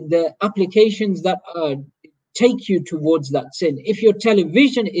the applications that take you towards that sin. If your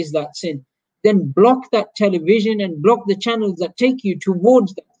television is that sin, then block that television and block the channels that take you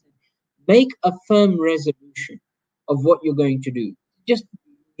towards that sin. Make a firm resolution of what you're going to do. Just,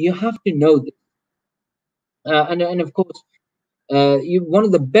 you have to know this. And of course, one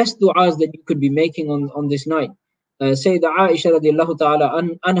of the best du'as that you could be making on this night. Sayyidah Aisha radiallahu ta'ala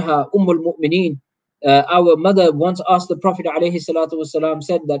anha, Ummul Mu'mineen, our mother once asked the Prophet alayhi salatu wasalam,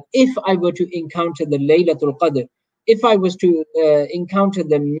 said that if I were to encounter the Laylatul Qadr, if I was to encounter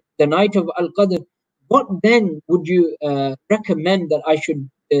the night of Al-Qadr, what then would you recommend that I should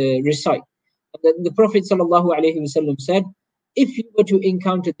recite? The Prophet sallallahu alayhi wasallam said, if you were to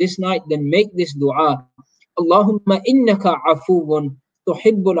encounter this night, then make this dua. Allahumma innaka afuwun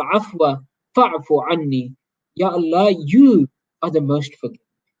tuhibbul afwa fa'fu anni. Ya Allah, you are the most forgiving.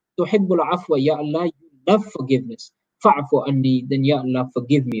 Tuhibbul afwa, Ya Allah, you love forgiveness. Fa'fu anni, then Ya Allah,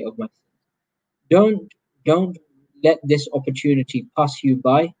 forgive me of my sins. Don't let this opportunity pass you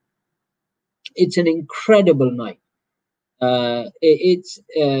by. It's an incredible night. It's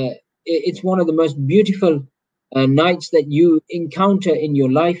one of the most beautiful nights that you encounter in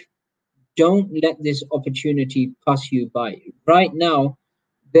your life. Don't let this opportunity pass you by. Right now,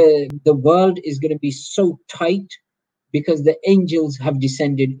 the world is going to be so tight because the angels have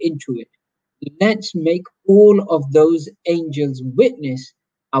descended into it. Let's make all of those angels witness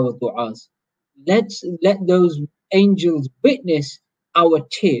our du'as. Let's let those angels witness our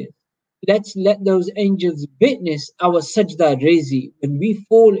tears. Let's let those angels witness our sajda rezi, when we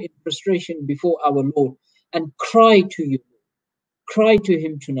fall in frustration before our Lord and cry to you. Cry to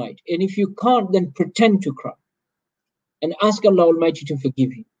him tonight. And if you can't, then pretend to cry. And ask Allah Almighty to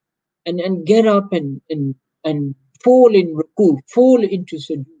forgive you. And get up and fall in ruku, fall into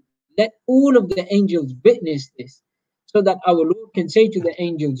sujood. Let all of the angels witness this, so that our Lord can say to the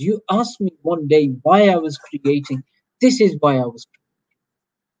angels, you asked me one day why I was creating. This is why I was creating.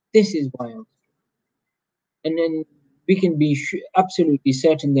 This is why I was creating. And then we can be absolutely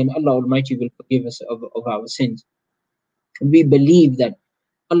certain that Allah Almighty will forgive us of our sins. We believe that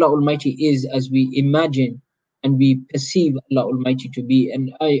Allah Almighty is as we imagine and we perceive Allah Almighty to be.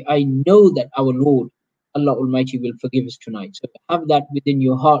 And I know that our Lord, Allah Almighty, will forgive us tonight. So have that within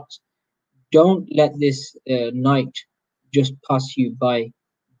your hearts. Don't let this night just pass you by.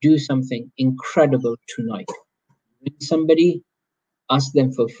 Do something incredible tonight. When somebody, ask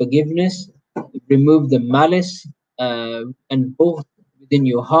them for forgiveness, remove the malice and both within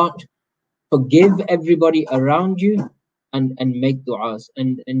your heart. Forgive everybody around you. And make du'as.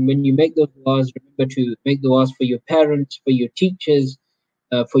 And when you make those du'as, remember to make du'as for your parents, for your teachers,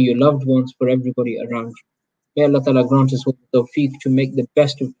 for your loved ones, for everybody around you. May Allah Ta'ala grant us all the tawfiq to make the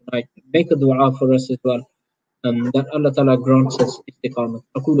best of tonight. Make a du'a for us as well. That Allah Ta'ala grants us istiqamah.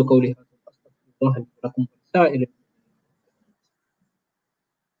 أقول قولي هذا وأستغفر الله لكم ولسائر.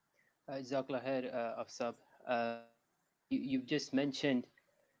 Jazakallah khair, Afsab. You've just mentioned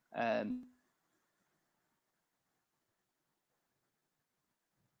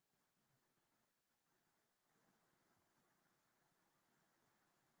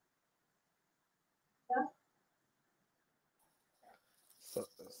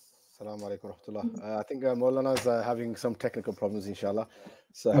Assalamu alaikum wa rahmatullah. I think Maulana's having some technical problems, inshallah.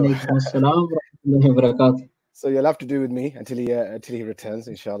 So, Alaikum assalam wa rahmatullahi wa barakatuh. so you'll have to do with me until he returns,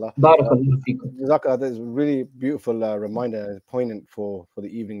 inshallah. Barakallahu feekum. Jazakallah, that's a really beautiful reminder, poignant for the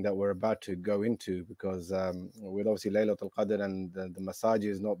evening that we're about to go into, because with obviously Laylatul Qadr and the masajid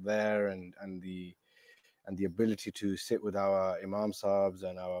is not there, and the ability to sit with our Imam Sahibs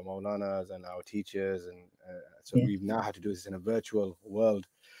and our Maulanas and our teachers, and so we've now had to do this in a virtual world.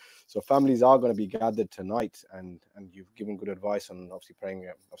 So families are going to be gathered tonight, and you've given good advice on obviously praying,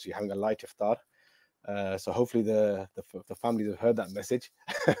 obviously having a light iftar. So hopefully the families have heard that message.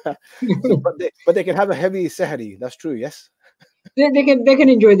 So, but they can have a heavy sahri. That's true, yes. They can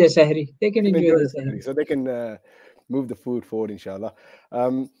enjoy their sahri. They can enjoy their sahri. So they can move the food forward, inshallah.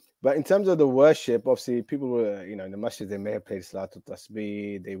 But in terms of the worship, obviously people were, in the masjid, they may have played Salatul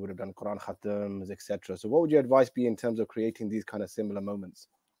Tasbih, they would have done Quran Khatams, etc. So what would your advice be in terms of creating these kind of similar moments?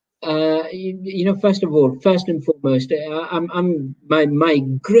 First of all, first and foremost, my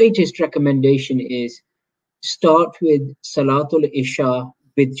greatest recommendation is start with Salatul Isha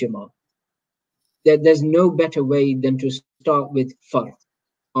with Jama'at. There's no better way than to start with Fard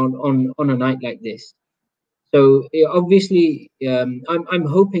on a night like this. So obviously, I'm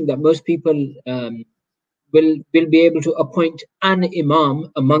hoping that most people will be able to appoint an imam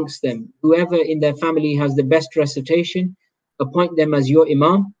amongst them. Whoever in their family has the best recitation, appoint them as your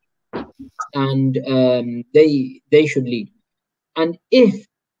imam, and they should lead. And if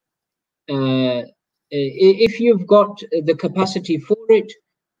you've got the capacity for it,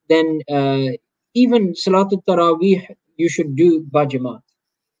 then even Salatul Taraweeh you should do by Jamaat.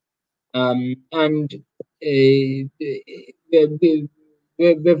 And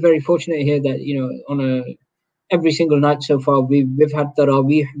we're very fortunate here that on every single night so far we've had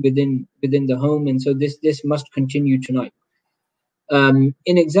Taraweeh within the home, and so this must continue tonight. In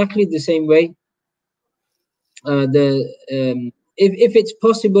exactly the same way, if it's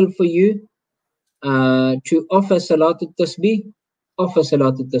possible for you to offer Salatul Tasbih, offer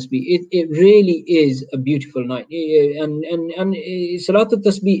Salatul Tasbih. It really is a beautiful night, and Salatul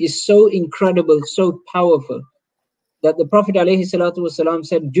Tasbih is so incredible, so powerful, that the Prophet ﷺ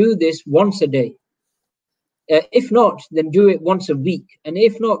said, do this once a day. If not, then do it once a week, and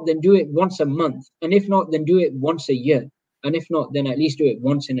if not, then do it once a month, and if not, then do it once a year, and if not, then at least do it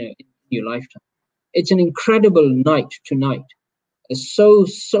once in your lifetime. It's an incredible night tonight. It's so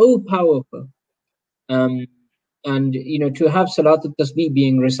powerful. And to have Salatul Tasbih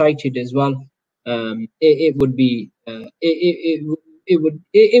being recited as well, it would be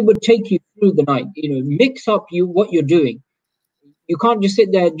it would take you through the night. Mix up what you're doing. You can't just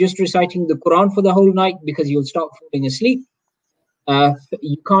sit there just reciting the Quran for the whole night, because you'll start falling asleep.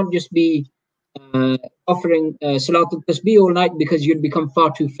 You can't just be offering Salatul Tasbih all night, because you'd become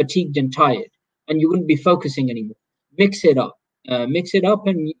far too fatigued and tired, and you wouldn't be focusing anymore. Mix it up,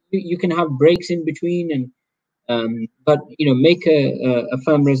 and you can have breaks in between, and but make a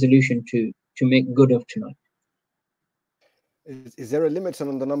firm resolution to make good of tonight. Is there a limit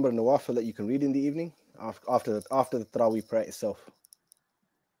on the number of nawafil that you can read in the evening after the Taraweeh prayer itself?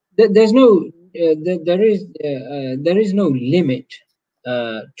 There's no there is no limit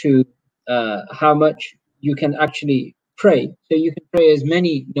to how much you can actually pray. So you can pray as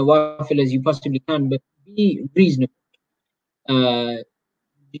many nawafil as you possibly can, but be reasonable.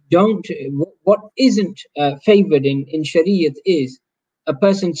 What isn't favored in Shariat is a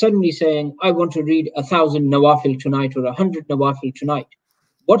person suddenly saying, I want to read 1,000 nawafil tonight or 100 nawafil tonight.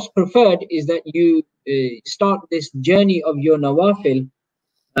 What's preferred is that you start this journey of your nawafil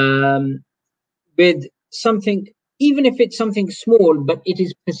with something, even if it's something small, but it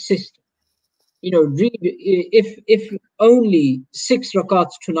is persistent. Read if only 6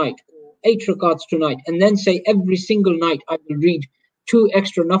 rakats tonight, 8 rakats tonight, and then say every single night I will read 2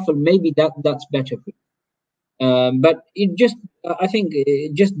 extra nafil. Maybe that's better for you. But I think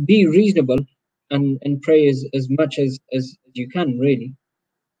just be reasonable and pray as much as you can, really.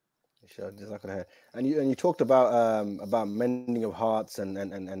 Sure, and you talked about mending of hearts and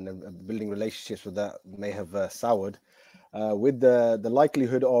building relationships with that may have soured. With the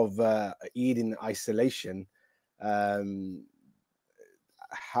likelihood of Eid in isolation,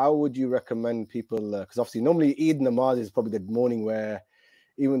 how would you recommend people? Because obviously, normally Eid namaz is probably the morning where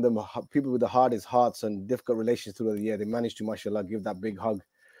even the people with the hardest hearts and difficult relations through the year, they manage to, mashallah, give that big hug.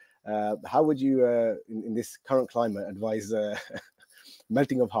 How would you, in this current climate, advise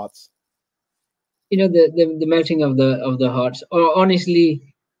melting of hearts? The melting of the hearts.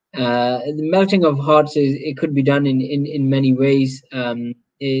 Honestly, the melting of hearts it could be done in many ways. The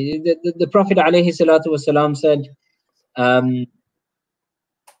Prophet ﷺ said,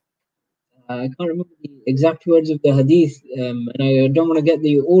 I can't remember the exact words of the hadith, and I don't want to get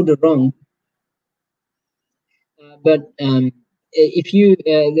the order wrong. But if you,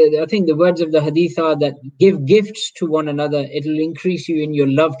 I think the words of the hadith are that give gifts to one another, it'll increase you in your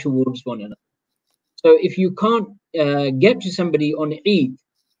love towards one another. So if you can't get to somebody on Eid,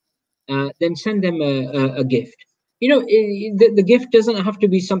 then send them a gift. You know, the gift doesn't have to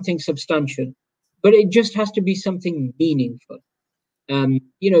be something substantial, but it just has to be something meaningful.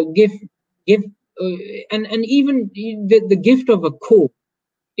 You know, give, and even the gift of a call.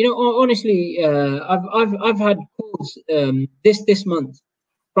 You know, honestly, I've had calls this month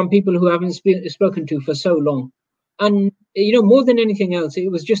from people who I haven't spoken to for so long, and you know, more than anything else,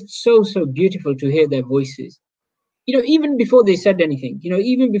 it was just so beautiful to hear their voices. You know, even before they said anything, you know,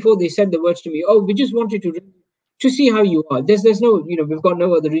 even before they said the words to me, oh, we just wanted to see how you are. There's no, you know, we've got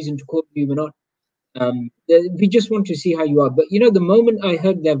no other reason to call you. We're not. We just want to see how you are. But you know, the moment I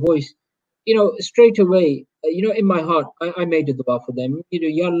heard their voice, you know, straight away, you know, in my heart, I made a dua for them. You know,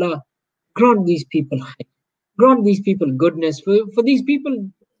 Ya Allah, grant these people, grant these people goodness. For these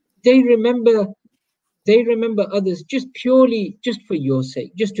people, they remember others just purely just for your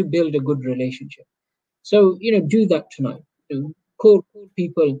sake, just to build a good relationship. So you know, do that tonight. You know, call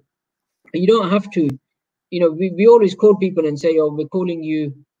people. You don't have to. You know, we always call people and say, oh, we're calling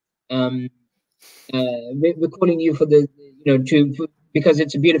you. Um, we're calling you for the, you know, because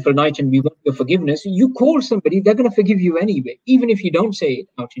it's a beautiful night and we want your forgiveness. You call somebody, they're going to forgive you anyway, even if you don't say it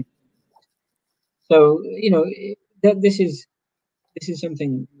out. So you know that this is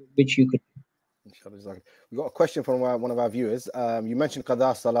something which you could. Inshallah. We've got a question from one of our viewers. You mentioned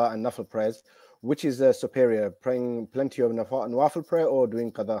qada salah and nafil prayers. Which is superior, praying plenty of nawafil prayer or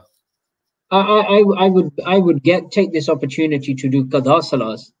doing qada? I would take this opportunity to do qada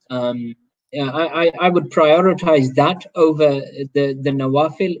salahs. I would prioritize that over the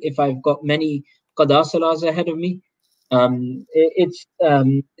nawafil if I've got many qada salahs ahead of me.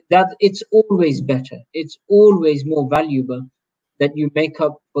 It's always better. It's always more valuable that you make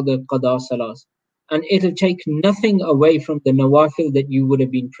up for the qada salahs, and it'll take nothing away from the nawafil that you would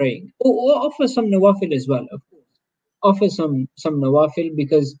have been praying. Or offer some nawafil as well, of course. Offer some nawafil,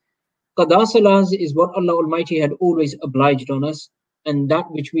 because qada salahs is what Allah Almighty had always obliged on us, and that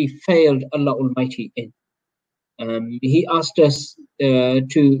which we failed Allah Almighty in. He asked us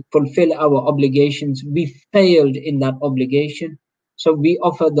to fulfill our obligations. We failed in that obligation, so we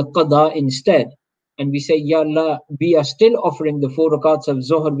offer the qada instead. And we say, Ya Allah, we are still offering the 4 rakats of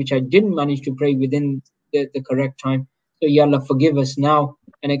Zohar, which I didn't manage to pray within the correct time. So Ya Allah, forgive us now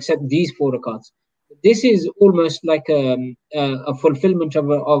and accept these 4 rakats. This is almost like a fulfillment of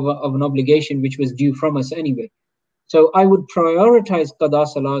an obligation which was due from us anyway. So I would prioritize qada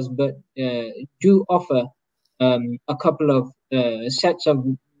salahs, but do offer a couple of sets of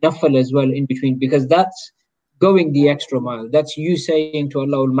nafil as well in between, because that's going the extra mile. That's you saying to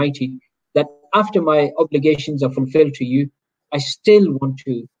Allah Almighty that after my obligations are fulfilled to you, I still want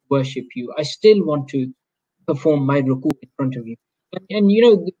to worship you. I still want to perform my ruku in front of you. And you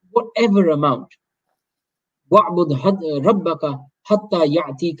know, whatever amount. وَعْبُدْ رَبَّكَ حَتَّى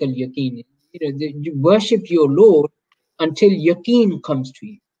يَعْتِيكَ الْيَقِينِ. You know, you worship your Lord until yaqeen comes to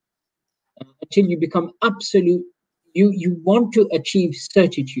you. Until you become absolute. You want to achieve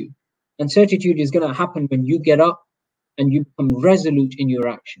certitude. And certitude is going to happen when you get up and you become resolute in your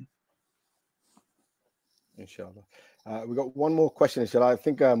action. Inshallah. We got one more question, inshallah. I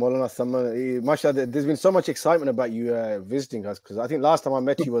think Maulana Saman, mashallah, there's been so much excitement about you visiting us, because I think last time I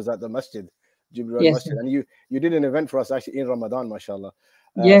met you was at the masjid, Jibril Yes. Masjid, and you did an event for us actually in Ramadan, mashallah.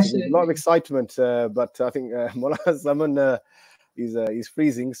 Yes. So there's a lot of excitement, but I think Maulana Saman is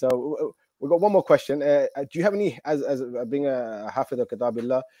freezing. So we've got one more question. Do you have any, as being a Hafiz of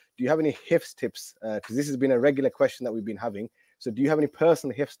Kitabillah, do you have any hifz tips? Because this has been a regular question that we've been having. So do you have any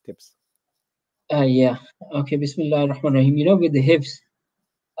personal hifz tips? Yeah. Okay. Bismillah ar-Rahman ar-Rahim. You know, with the hifz,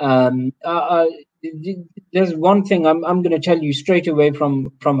 there's one thing I'm going to tell you straight away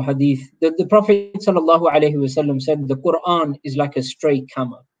from hadith. The Prophet sallallahu alaihi wasallam said the Quran is like a stray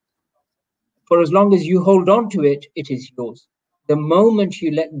camel. For as long as you hold on to it, it is yours. The moment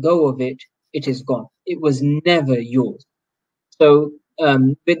you let go of it, it is gone. It was never yours. So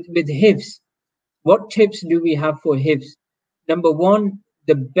with hifz, what tips do we have for hifz? Number one,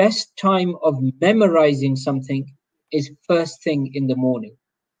 the best time of memorizing something is first thing in the morning.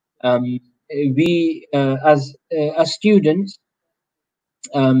 We, as students,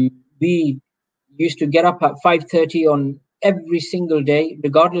 we used to get up at 5:30 on every single day,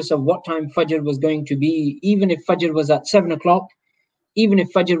 regardless of what time Fajr was going to be. Even if Fajr was at 7 o'clock, even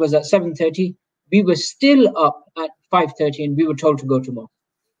if Fajr was at 7:30, we were still up at 5:30 and we were told to go to mosque.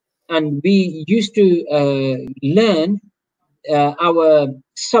 and we used to learn our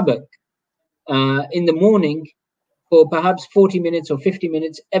sabak in the morning for perhaps 40 minutes or 50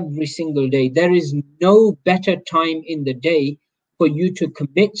 minutes every single day. There is no better time in the day for you to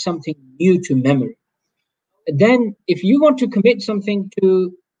commit something new to memory. Then, if you want to commit something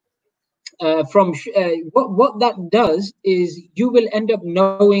to what that does is you will end up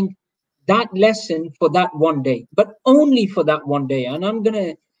knowing that lesson for that one day, but only for that one day. And I'm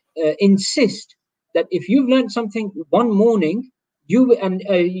going to insist that if you've learned something one morning, you've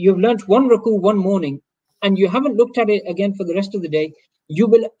learned one ruku one morning, and you haven't looked at it again for the rest of the day, you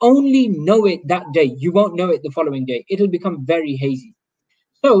will only know it that day. You won't know it the following day. It'll become very hazy.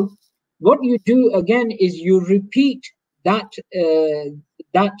 So what you do again is you repeat that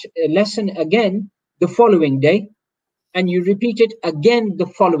lesson again the following day, and you repeat it again the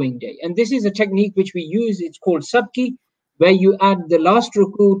following day. And this is a technique which we use. It's called sabki, where you add the last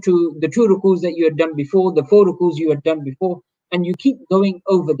ruku to the 2 rukus that you had done before, the 4 rukus you had done before, and you keep going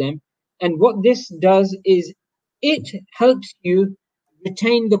over them. And what this does is it helps you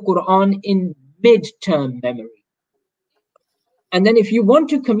retain the Quran in mid-term memory. And then if you want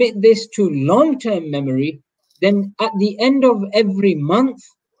to commit this to long-term memory, then at the end of every month,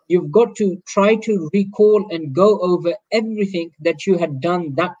 you've got to try to recall and go over everything that you had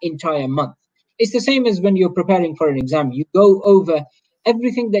done that entire month. It's the same as when you're preparing for an exam. You go over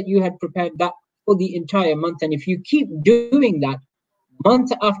everything that you had prepared that for the entire month. And if you keep doing that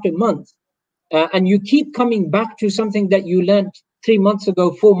month after month, and you keep coming back to something that you learned 3 months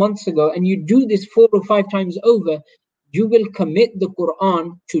ago, 4 months ago, and you do this 4 or 5 times over, you will commit the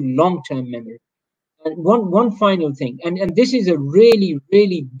Quran to long-term memory. And one final thing, and this is a really,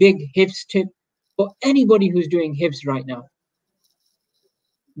 really big hifz tip for anybody who's doing hifz right now.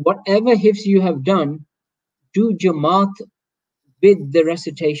 Whatever hifz you have done, do Jamaat with the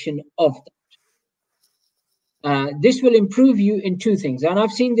recitation of that. This will improve you in 2 things. And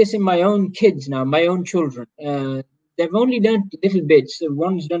I've seen this in my own kids now, my own children. They've only learned little bits.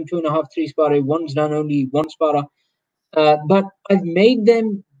 One's done 2.5, 3 spara, one's done only 1 spara. But I've made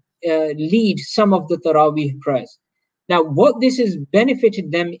them lead some of the Taraweeh prayers. Now, what this has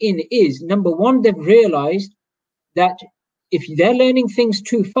benefited them in is, number one, they've realized that if they're learning things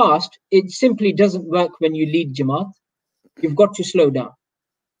too fast, it simply doesn't work when you lead Jamaat. You've got to slow down.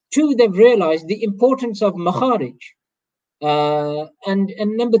 2, they've realized the importance of makharij. And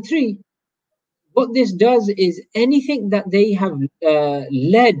number 3, what this does is anything that they have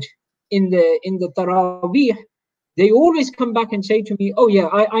led in the Taraweeh, they always come back and say to me, oh yeah,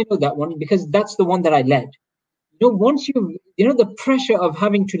 I know that one because that's the one that I led. Once the pressure of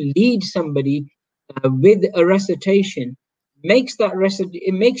having to lead somebody with a recitation makes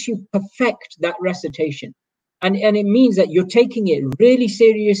it makes you perfect that recitation. And it means that you're taking it really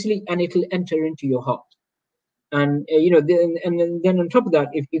seriously and it'll enter into your heart. And, then on top of that,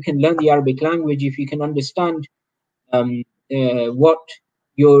 if you can learn the Arabic language, if you can understand what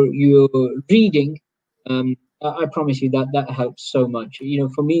you're reading, I promise you that helps so much.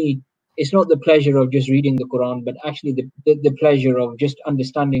 For me, it's not the pleasure of just reading the Quran, but actually the pleasure of just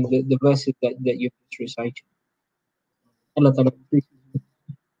understanding the verses that you've recited. Allah Ta'ala.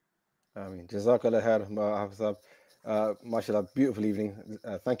 Ameen. Jazakallah khair, mashallah, beautiful evening.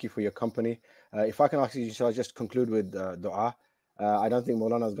 Thank you for your company. If I can ask you, inshallah, just conclude with dua. I don't think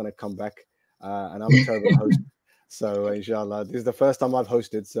Maulana is going to come back, and I'm a terrible host. So, inshallah, this is the first time I've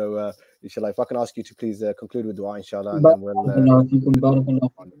hosted. So, inshallah, if I can ask you to please conclude with dua, inshallah, and then we'll.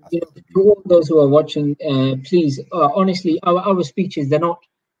 To all those who are watching, please, honestly, our speeches, they're not.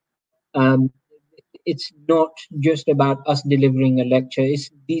 It's not just about us delivering a lecture.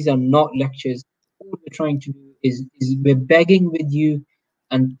 These are not lectures. All we're trying to do is we're begging with you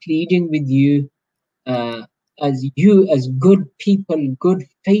and pleading with you, as good people, good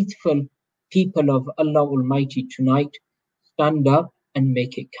faithful people of Allah Almighty tonight, stand up and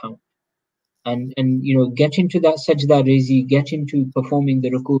make it count. And get into that sajda rizi, get into performing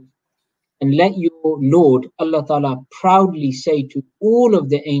the ruku, and let your Lord Allah Ta'ala proudly say to all of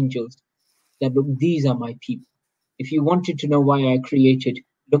the angels that, look, these are my people. If you wanted to know why I created,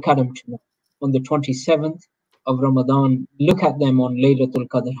 look at them tonight. On the 27th of Ramadan, look at them on Laylatul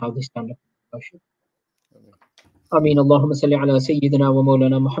Qadr, how they stand up and worship. آمين. اللهم صل على سيدنا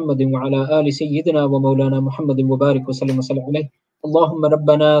ومولانا محمد وعلى آل سيدنا ومولانا محمد وبارك وسلم عليه. اللهم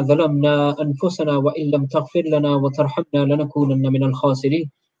ربنا ظلمنا أنفسنا وإن لم تغفر لنا وترحمنا لنكونن من الخاسرين.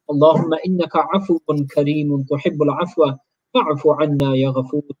 اللهم إنك عفو كريم تحب العفو فاعف عنا يا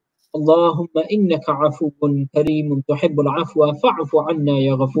غفور. اللهم إنك عفو كريم تحب العفو فاعف عنا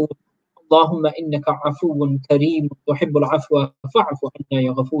يا غفور. اللهم إنك عفو كريم تحب العفو فاعف عنا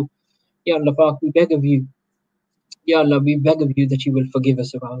يا غفور. Ya Allah, Pak, we beg of you. Ya Allah, we beg of you that you will forgive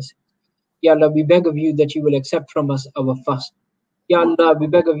us of our sins. Ya Allah, we beg of you that you will accept from us our fast. Ya Allah, we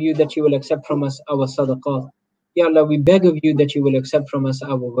beg of you that you will accept from us our sadaqah. Ya Allah, we beg of you that you will accept from us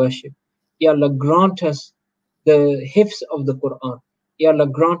our worship. Ya Allah, grant us the hifz of the Quran. Ya Allah,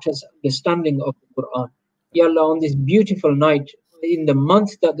 grant us understanding of the Quran. Ya Allah, on this beautiful night, in the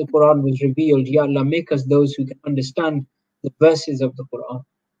month that the Quran was revealed, Ya Allah, make us those who can understand the verses of the Quran.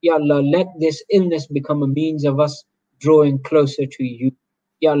 Ya Allah, let this illness become a means of us drawing closer to you.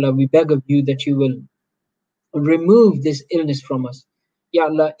 Ya Allah, we beg of you that you will remove this illness from us. Ya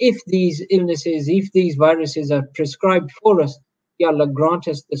Allah, if these illnesses, if these viruses are prescribed for us, Ya Allah, grant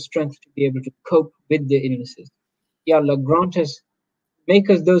us the strength to be able to cope with the illnesses. Ya Allah, grant us, make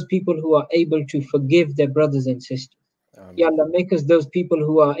us those people who are able to forgive their brothers and sisters. Ya Allah, make us those people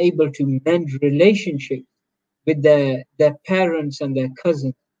who are able to mend relationships with their parents and their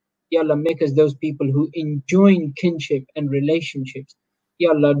cousins. Ya Allah, make us those people who enjoin kinship and relationships. Ya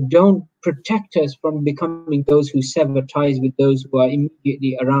Allah, don't protect us from becoming those who sever ties with those who are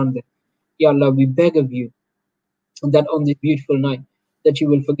immediately around them. Ya Allah, we beg of you that on this beautiful night, that you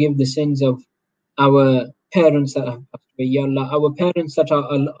will forgive the sins of our parents that have passed away. Ya Allah, our parents that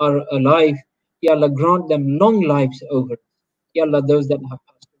are alive, Ya Allah, grant them long lives over. Ya Allah, those that have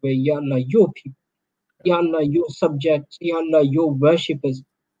passed away, Ya Allah, your people. Ya Allah, your subjects, Ya Allah, your worshippers,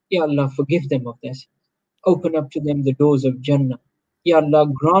 Ya Allah, forgive them of their sins. Open up to them the doors of Jannah. Ya Allah,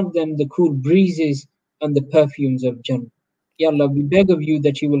 grant them the cool breezes and the perfumes of Jannah. Ya Allah, we beg of you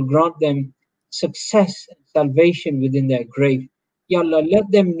that you will grant them success and salvation within their grave. Ya Allah,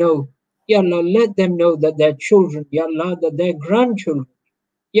 let them know, Ya Allah, let them know that their children, Ya Allah, that their grandchildren,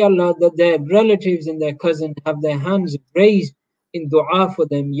 Ya Allah, that their relatives and their cousins have their hands raised in dua for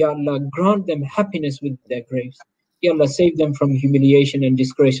them. Ya Allah, grant them happiness with their graves. Ya Allah, save them from humiliation and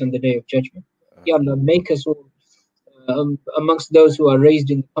disgrace on the day of judgment. Ya Allah, make us all amongst those who are raised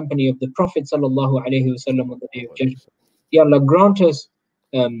in the company of the Prophet sallallahu alaihi wasallam on the day of judgment. Ya Allah, grant us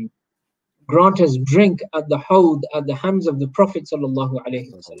drink at the hawd at the hands of the Prophet sallallahu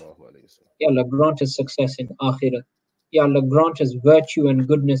alaihi wasallam. Ya Allah, grant us success in Akhirah. Ya Allah, grant us virtue and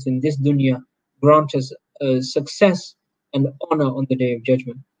goodness in this dunya. Grant us success and honor on the day of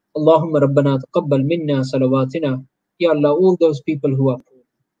judgment. Allahumma rabbana taqabbal minna salawatina. Ya Allah, all those people who are poor.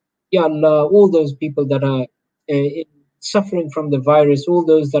 Ya Allah, all those people that are suffering from the virus, all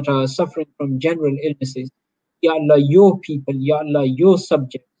those that are suffering from general illnesses. Ya Allah, your people. Ya Allah, your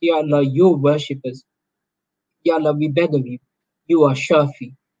subjects. Ya Allah, your worshippers. Ya Allah, we beg of you. You are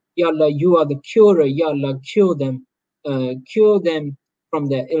Shafi. Ya Allah, you are the curer. Ya Allah, cure them from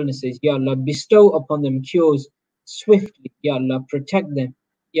their illnesses. Ya Allah, bestow upon them cures swiftly. Ya Allah, protect them.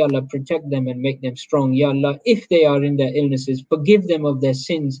 Ya Allah, protect them and make them strong. Ya Allah, if they are in their illnesses, forgive them of their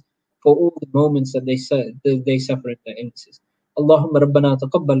sins for all the moments that they suffer in their illnesses. اللهم ربنا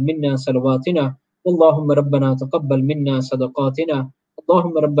تقبل منا صلواتنا اللهم ربنا تقبل منا صدقاتنا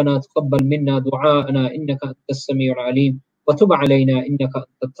اللهم ربنا تقبل منا دعاءنا إنك أنت السميع العليم وتب علينا إنك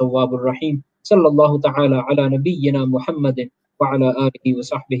أنت التواب الرحيم صلى الله تعالى على نبينا محمد وعلى آله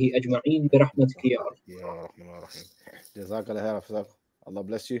وصحبه أجمعين برحمتك يا أرحم. Jazakallah khair. Allah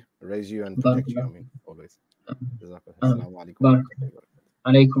bless you, raise you, and بارك protect you. I الله mean, always. فيك. Jazakallah. Assalamu alaikum wa بارك rahmatullahi wa barakatuh.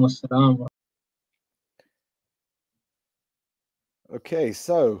 عليكم السلام. Okay,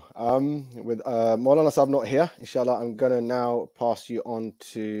 so with Maulana Sahab not here, inshallah, I'm going to now pass you on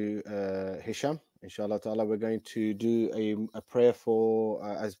to Hisham. Inshallah ta'ala, we're going to do a prayer for,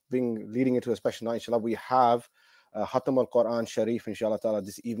 as being leading into a special night, inshallah, we have Khatam al-Quran Sharif, inshallah ta'ala,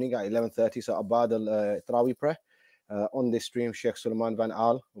 this evening at 11:30, so Abad al-Taraweeh prayer. On this stream, Sheikh Sulaiman Van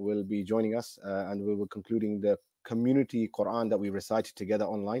Al will be joining us, and we will concluding the community Quran that we recited together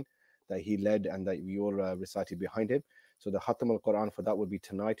online, that he led and that we all recited behind him. So the Khatam al-Quran for that will be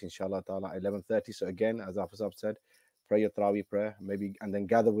tonight, inshallah ta'ala, 11:30. So again, as Hafiz said, pray your Taraweeh prayer, maybe, and then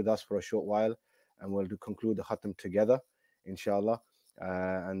gather with us for a short while, and we'll conclude the Khatam together, inshallah.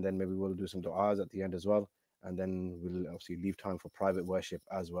 And then maybe we'll do some du'as at the end as well. And then we'll obviously leave time for private worship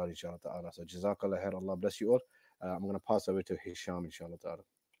as well, inshallah ta'ala. So Jazakallah khair, Allah bless you all. I'm going to pass over to Hisham, inshallah ta'ala.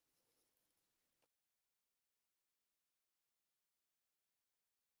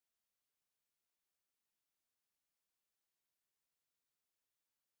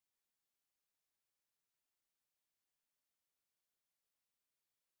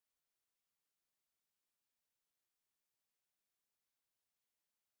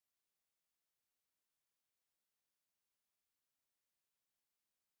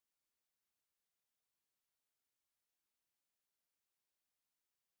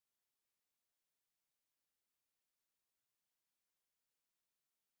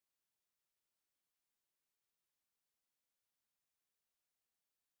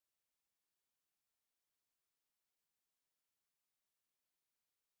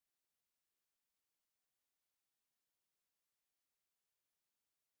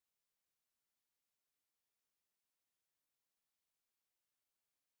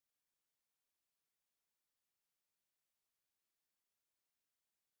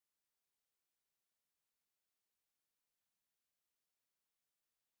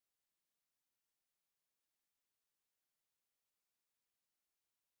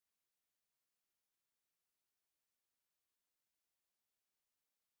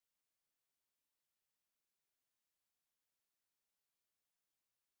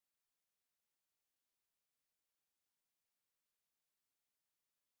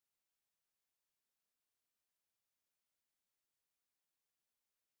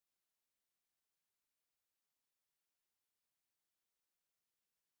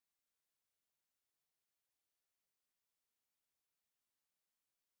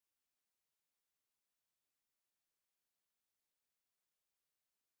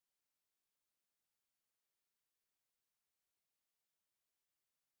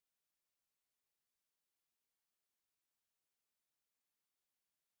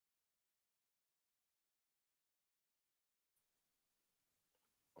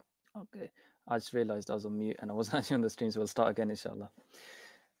 Okay, I just realized I was on mute and I wasn't actually on the stream, so we'll start again, inshallah.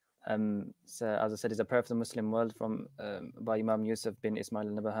 So as I said, it's a prayer for the Muslim world from by Imam Yusuf bin Ismail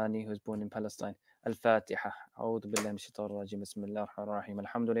al-Nabahani, who was born in Palestine. Al-Fatiha. أعوذ بالله من الشيطان الرجيم. بسم الله الرحمن الرحيم.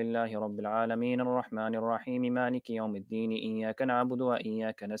 الحمد لله رب العالمين الرحمن الرحيم مالك يوم الدين إياك نعبد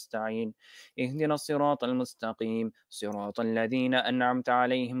وإياك نستعين اهدنا الصراط المستقيم صراط الذين أنعمت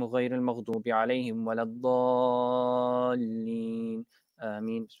عليهم غير المغضوب عليهم ولا الضالين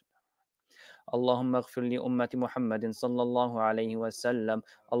آمين. اللهم اغفر لأمة محمد صلى الله عليه وسلم.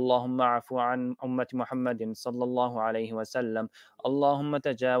 اللهم اعف عن أمة محمد صلى الله عليه وسلم. اللهم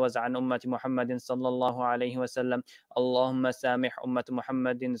تجاوز عن أمة محمد صلى الله عليه وسلم. اللهم سامح أمة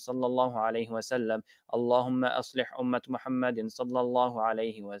محمد صلى الله عليه وسلم. اللهم أصلح أمة محمد صلى الله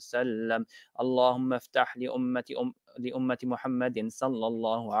عليه وسلم. اللهم افتح لأمة محمد صلى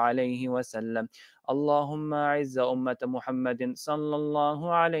الله عليه وسلم. اللهم أعز أمة محمد صلى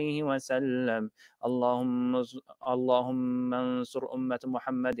الله عليه وسلم. اللهم انصر أمة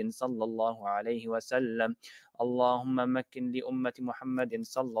محمد صلى الله عليه وسلم. اللهم مكن لأمة محمد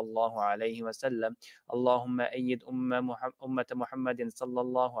صلى الله عليه وسلم. اللهم أيد أمة محمد صلى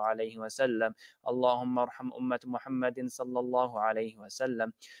الله عليه وسلم. اللهم ارحم أمة محمد صلى الله عليه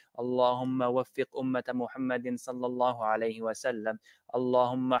وسلم. اللهم وفق أمة محمد صلى الله عليه وسلم.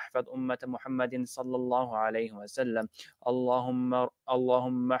 اللهم احفظ أمة محمد صلى الله عليه وسلم. اللهم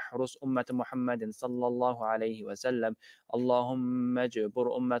احرس أمة محمد صلى الله عليه وسلم. اللهم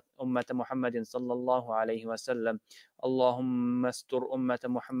اجبر أمة محمد صلى الله عليه وسلم. اللهم استر أمة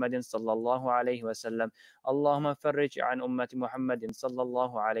محمد صلى الله عليه وسلم. اللهم فرج عن أمة محمد صلى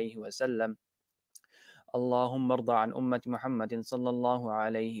الله عليه وسلم. اللهم ارضى عن أمة محمد صلى الله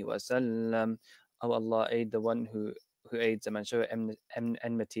عليه وسلم. Oh Allah, aid the one who aids them and show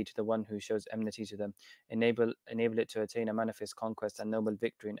enmity to the one who shows enmity to them. Enable it to attain a manifest conquest and noble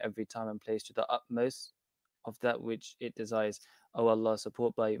victory in every time and place to the utmost of that which it desires. O Allah,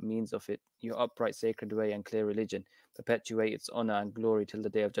 support by means of it your upright sacred way and clear religion. Perpetuate its honor and glory till the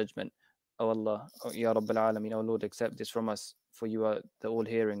day of judgment. O Allah, Ya Rabbil Alameen, O Lord, accept this from us, for you are the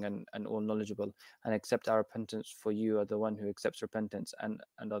all-hearing and all-knowledgeable, and accept our repentance, for you are the one who accepts repentance and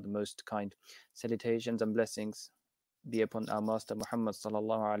are the most kind. Salutations and blessings be upon our Master Muhammad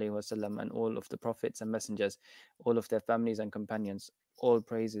sallallahu alaihi wasallam and all of the prophets and messengers, all of their families and companions. All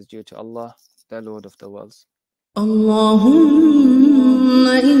praise is due to Allah, the Lord of the worlds. اللهم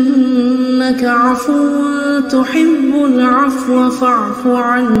إنك عفو تحب العفو فاعف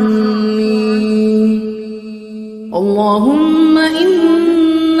عني. اللهم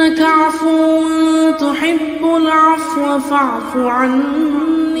إنك عفو تحب العفو فاعف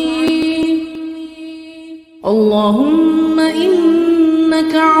عني. اللهم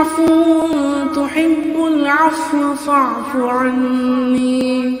إنك عفو تحب العفو فاعف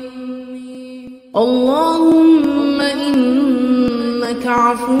عني. اللهم إنك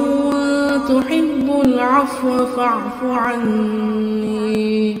عفو تحب العفو فاعف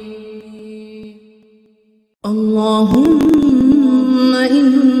عني. اللهم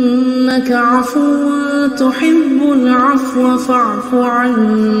إنك عفو تحب العفو فاعف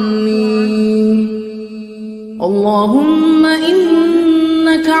عني. اللهم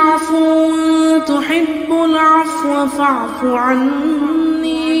إنك عفو تحب العفو فاعف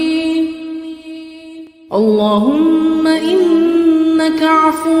عني. اللهم إنك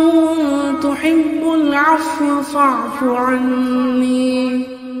عفو تحب العفو فاعف عني.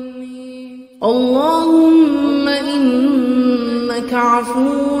 اللهم إنك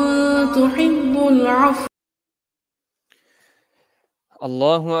عفو تحب العفو.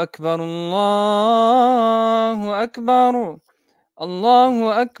 الله أكبر الله أكبر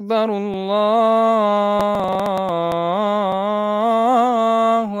الله أكبر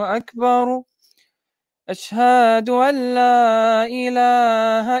الله أكبر. أشهد أن لا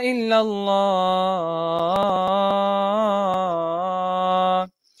إله إلا الله.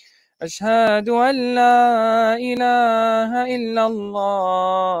 أشهد أن لا إله إلا الله.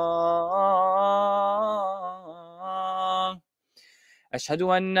 أشهد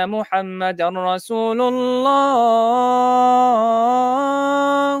أن محمدا رسول الله.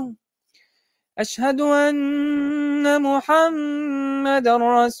 أشهد أن محمدا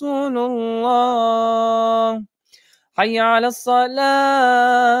رسول الله. حي على الصلاة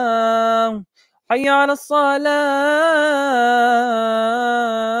حي على الصلاة.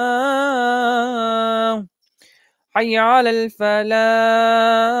 حي على الفلاح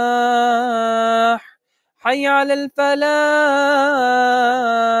حي على الفلاح.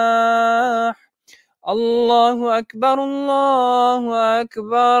 الله أكبر الله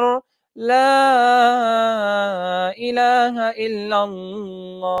أكبر. لا إله إلا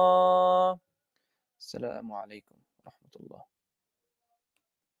الله. السلام عليكم ورحمة الله.